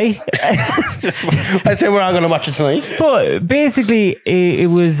 right? I say we're all gonna watch it tonight. But basically, it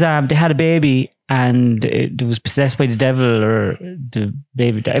was they had a baby, and it was possessed by the devil, or the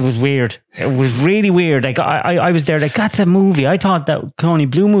baby. It was weird. It was really weird. Like I was there. Like, that's a movie. I thought that only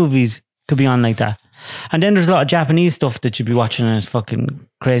Blue movies could be on like that. And then there's a lot of Japanese stuff that you'd be watching, and it's fucking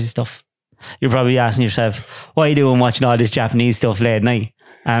crazy stuff. You're probably asking yourself, what are you doing watching all this Japanese stuff late at night?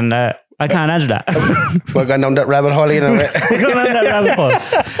 And I can't answer that. We're going down that rabbit hole, We're going down that rabbit hole.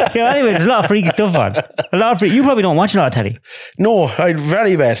 Yeah, anyway, there's a lot of freaky stuff on. You probably don't watch a lot of telly. No,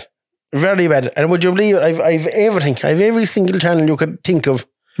 very bad. Very bad. And would you believe it? I've everything. I've every single channel you could think of.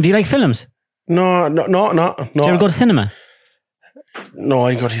 Do you like films? No. Do you ever go to cinema? No,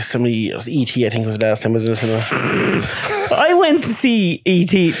 I got to so many years. E.T. I think was the last time I was in the cinema. I went to see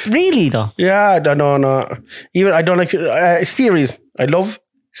E.T. Really, though? Yeah, no. Even I don't like series. I love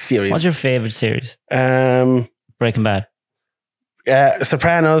series. What's your favourite series? Breaking Bad.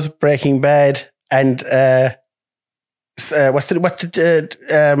 Sopranos, Breaking Bad, and what's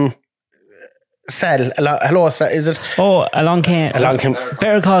the Sal? Hello, Sal, is it? Oh, Along Came.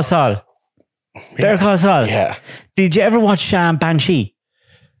 Better Call Saul. Better Call Saul. Yeah. Did you ever watch Banshee?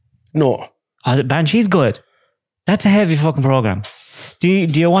 No. Oh, Banshee's good. That's a heavy fucking program. Do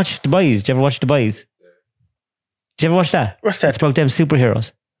you watch The Boys? Do you ever watch The Boys? Did you ever watch that? What's that? It's about them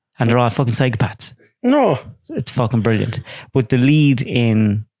superheroes, and they're all fucking psychopaths. No. It's fucking brilliant. But the lead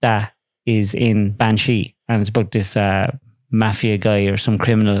in that is in Banshee, and it's about this mafia guy or some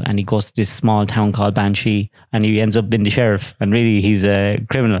criminal, and he goes to this small town called Banshee, and he ends up being the sheriff, and really he's a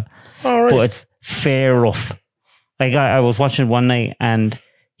criminal. All right. But it's fair rough. Like I was watching it one night, and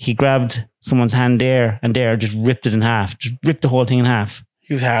he grabbed someone's hand there, and there just ripped it in half, just ripped the whole thing in half.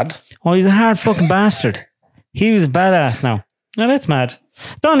 He's hard. Oh, he's a hard fucking bastard. He was a badass now. No, that's mad.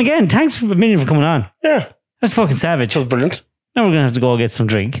 Don, again, thanks for a million for coming on. Yeah. That's fucking savage. That was brilliant. Now we're going to have to go get some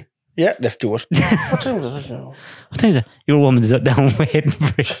drink. Yeah, let's do it. What time is it? What time is it? Your woman's down waiting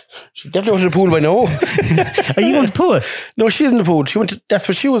for it. She definitely went to the pool by now. Are you going to the pool? No, she's in the pool. That's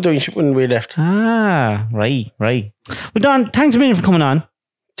what she was doing when we left. Ah, right. Well, Don, thanks a million for coming on.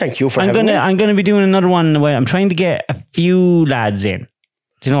 Thank you for having me. I'm going to be doing another one in a way. I'm trying to get a few lads in.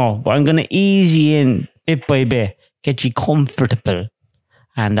 Do you know? But I'm going to ease you in bit by bit, get you comfortable.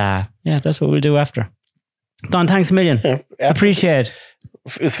 And that's what we'll do after. Don, thanks a million. Yeah, appreciate it.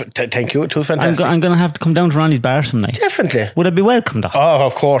 Thank you. It was fantastic. I'm going to have to come down to Ronnie's bar some night. Definitely. Would I be welcome, though? Oh,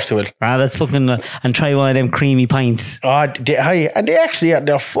 of course you will. That's fucking... and try one of them creamy pints. Oh, they actually are.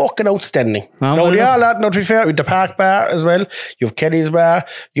 They're fucking outstanding. Oh, they are that. Not to be fair, with the Park Bar as well. You've Kelly's Bar.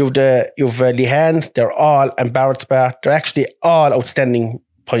 You've Lehan's. They're all... And Barrett's Bar. They're actually all outstanding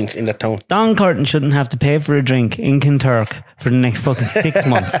pints in the town. Don Curtin shouldn't have to pay for a drink in Kinturk for the next fucking 6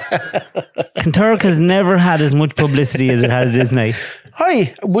 months. Kinturk has never had as much publicity as it has this night.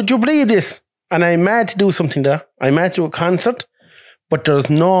 Hi, would you believe this? And I'm mad to do something there. I'm mad to do a concert, but there's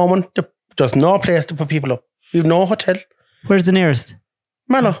no place to put people up. We've no hotel. Where's the nearest?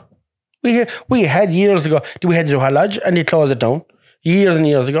 Mallow. We had years ago, we had to do a lodge and they closed it down. Years and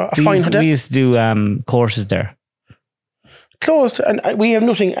years ago. A fine hotel. We used to do courses there. Closed, and we have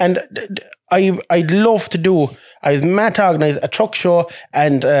nothing. And I'd love to do. I was mad to organise a truck show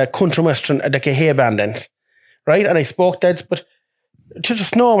and country western at the A.K.A band dance, right? And I spoke that, but to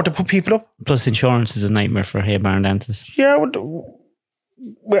just know where to put people up. Plus, insurance is a nightmare for hay barn dances. Yeah,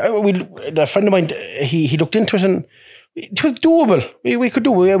 a friend of mine, he looked into it and it was doable. We could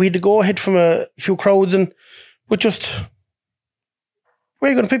do it. We had to go ahead from a few crowds, but just where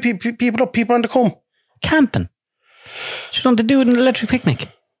are you going to put people up? People on to come camping. Shouldn't they do it in an electric picnic?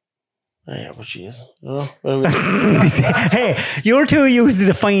 Yeah, but she is. Hey, you're too used to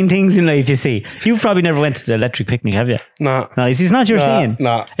the fine things in life, you see. You've probably never went to the electric picnic, have you? No. No, it's not your scene.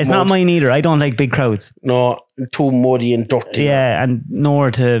 No. It's not mine either. I don't like big crowds. No, too muddy and dirty. Yeah, and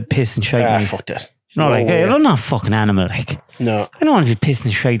nowhere to piss and shite. Fuck that. You know, like, hey, I'm not a fucking animal, like. No. I don't want to be pissing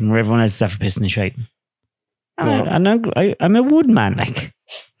and shiting where everyone else is after pissing and shiting. No. I'm a wood man, like.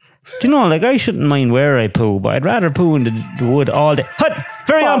 Do you know, like, I shouldn't mind where I poo, but I'd rather poo in the wood all day. Hut!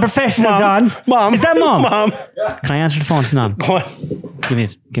 Very unprofessional, Don. Mom. Is that Mom? Mom. Can I answer the phone to Mom? Go on. Give me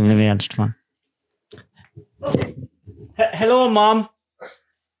the answer to the phone. Hello, Mom.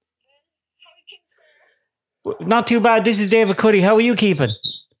 Not too bad. This is David Cuddy. How are you keeping?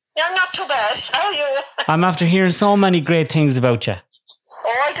 Yeah, I'm not too bad. How are you? I'm after hearing so many great things about you.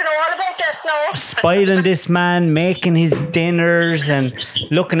 Oh, I don't know all about that now. Spoiling this man, making his dinners and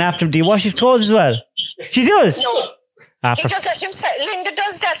looking after him. Do you wash his clothes as well? She does? No. He just let him say, Linda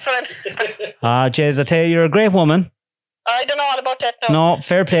does that for him. Jez, I tell you, you're a great woman. I don't know all about that now. No,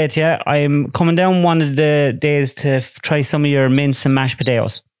 fair play to you. I'm coming down one of the days to try some of your mince and mashed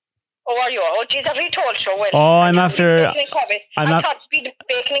potatoes. Oh, are you? Oh, geez, have you told you? Well, I'm after... I thought it'd be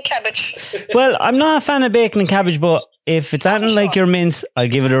bacon and cabbage. Well, I'm not a fan of bacon and cabbage, but if it's anything like your mince, I'll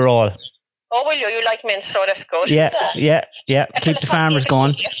give it a roll. Oh, will you? You like mince, so that's good. Yeah. Keep the farmers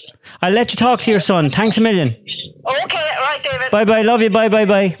going. I'll let you talk to your son. Thanks a million. Okay, right, David. Bye-bye. Love you. Bye.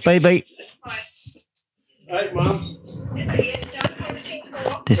 Right, Mom.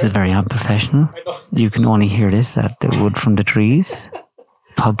 This is very unprofessional. You can only hear this at the Wood from the Trees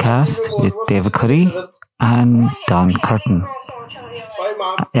podcast with David Cuddy and Don Curtin. Bye,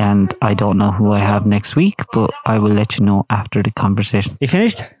 Mom. And I don't know who I have next week, but I will let you know after the conversation. You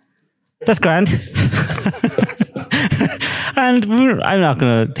finished? That's grand. And I'm not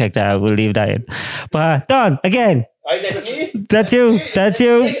going to take that out. We'll leave that in. But Don, again. That's you.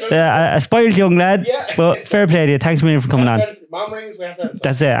 A spoiled young lad. Yeah. But fair play to you. Thanks a million for coming on. Mom rings, we have to...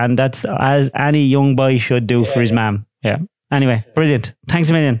 That's it. And that's as any young boy should do for his mom. Yeah. Anyway, brilliant. Thanks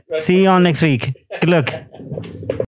a million. See you on next week. Good luck.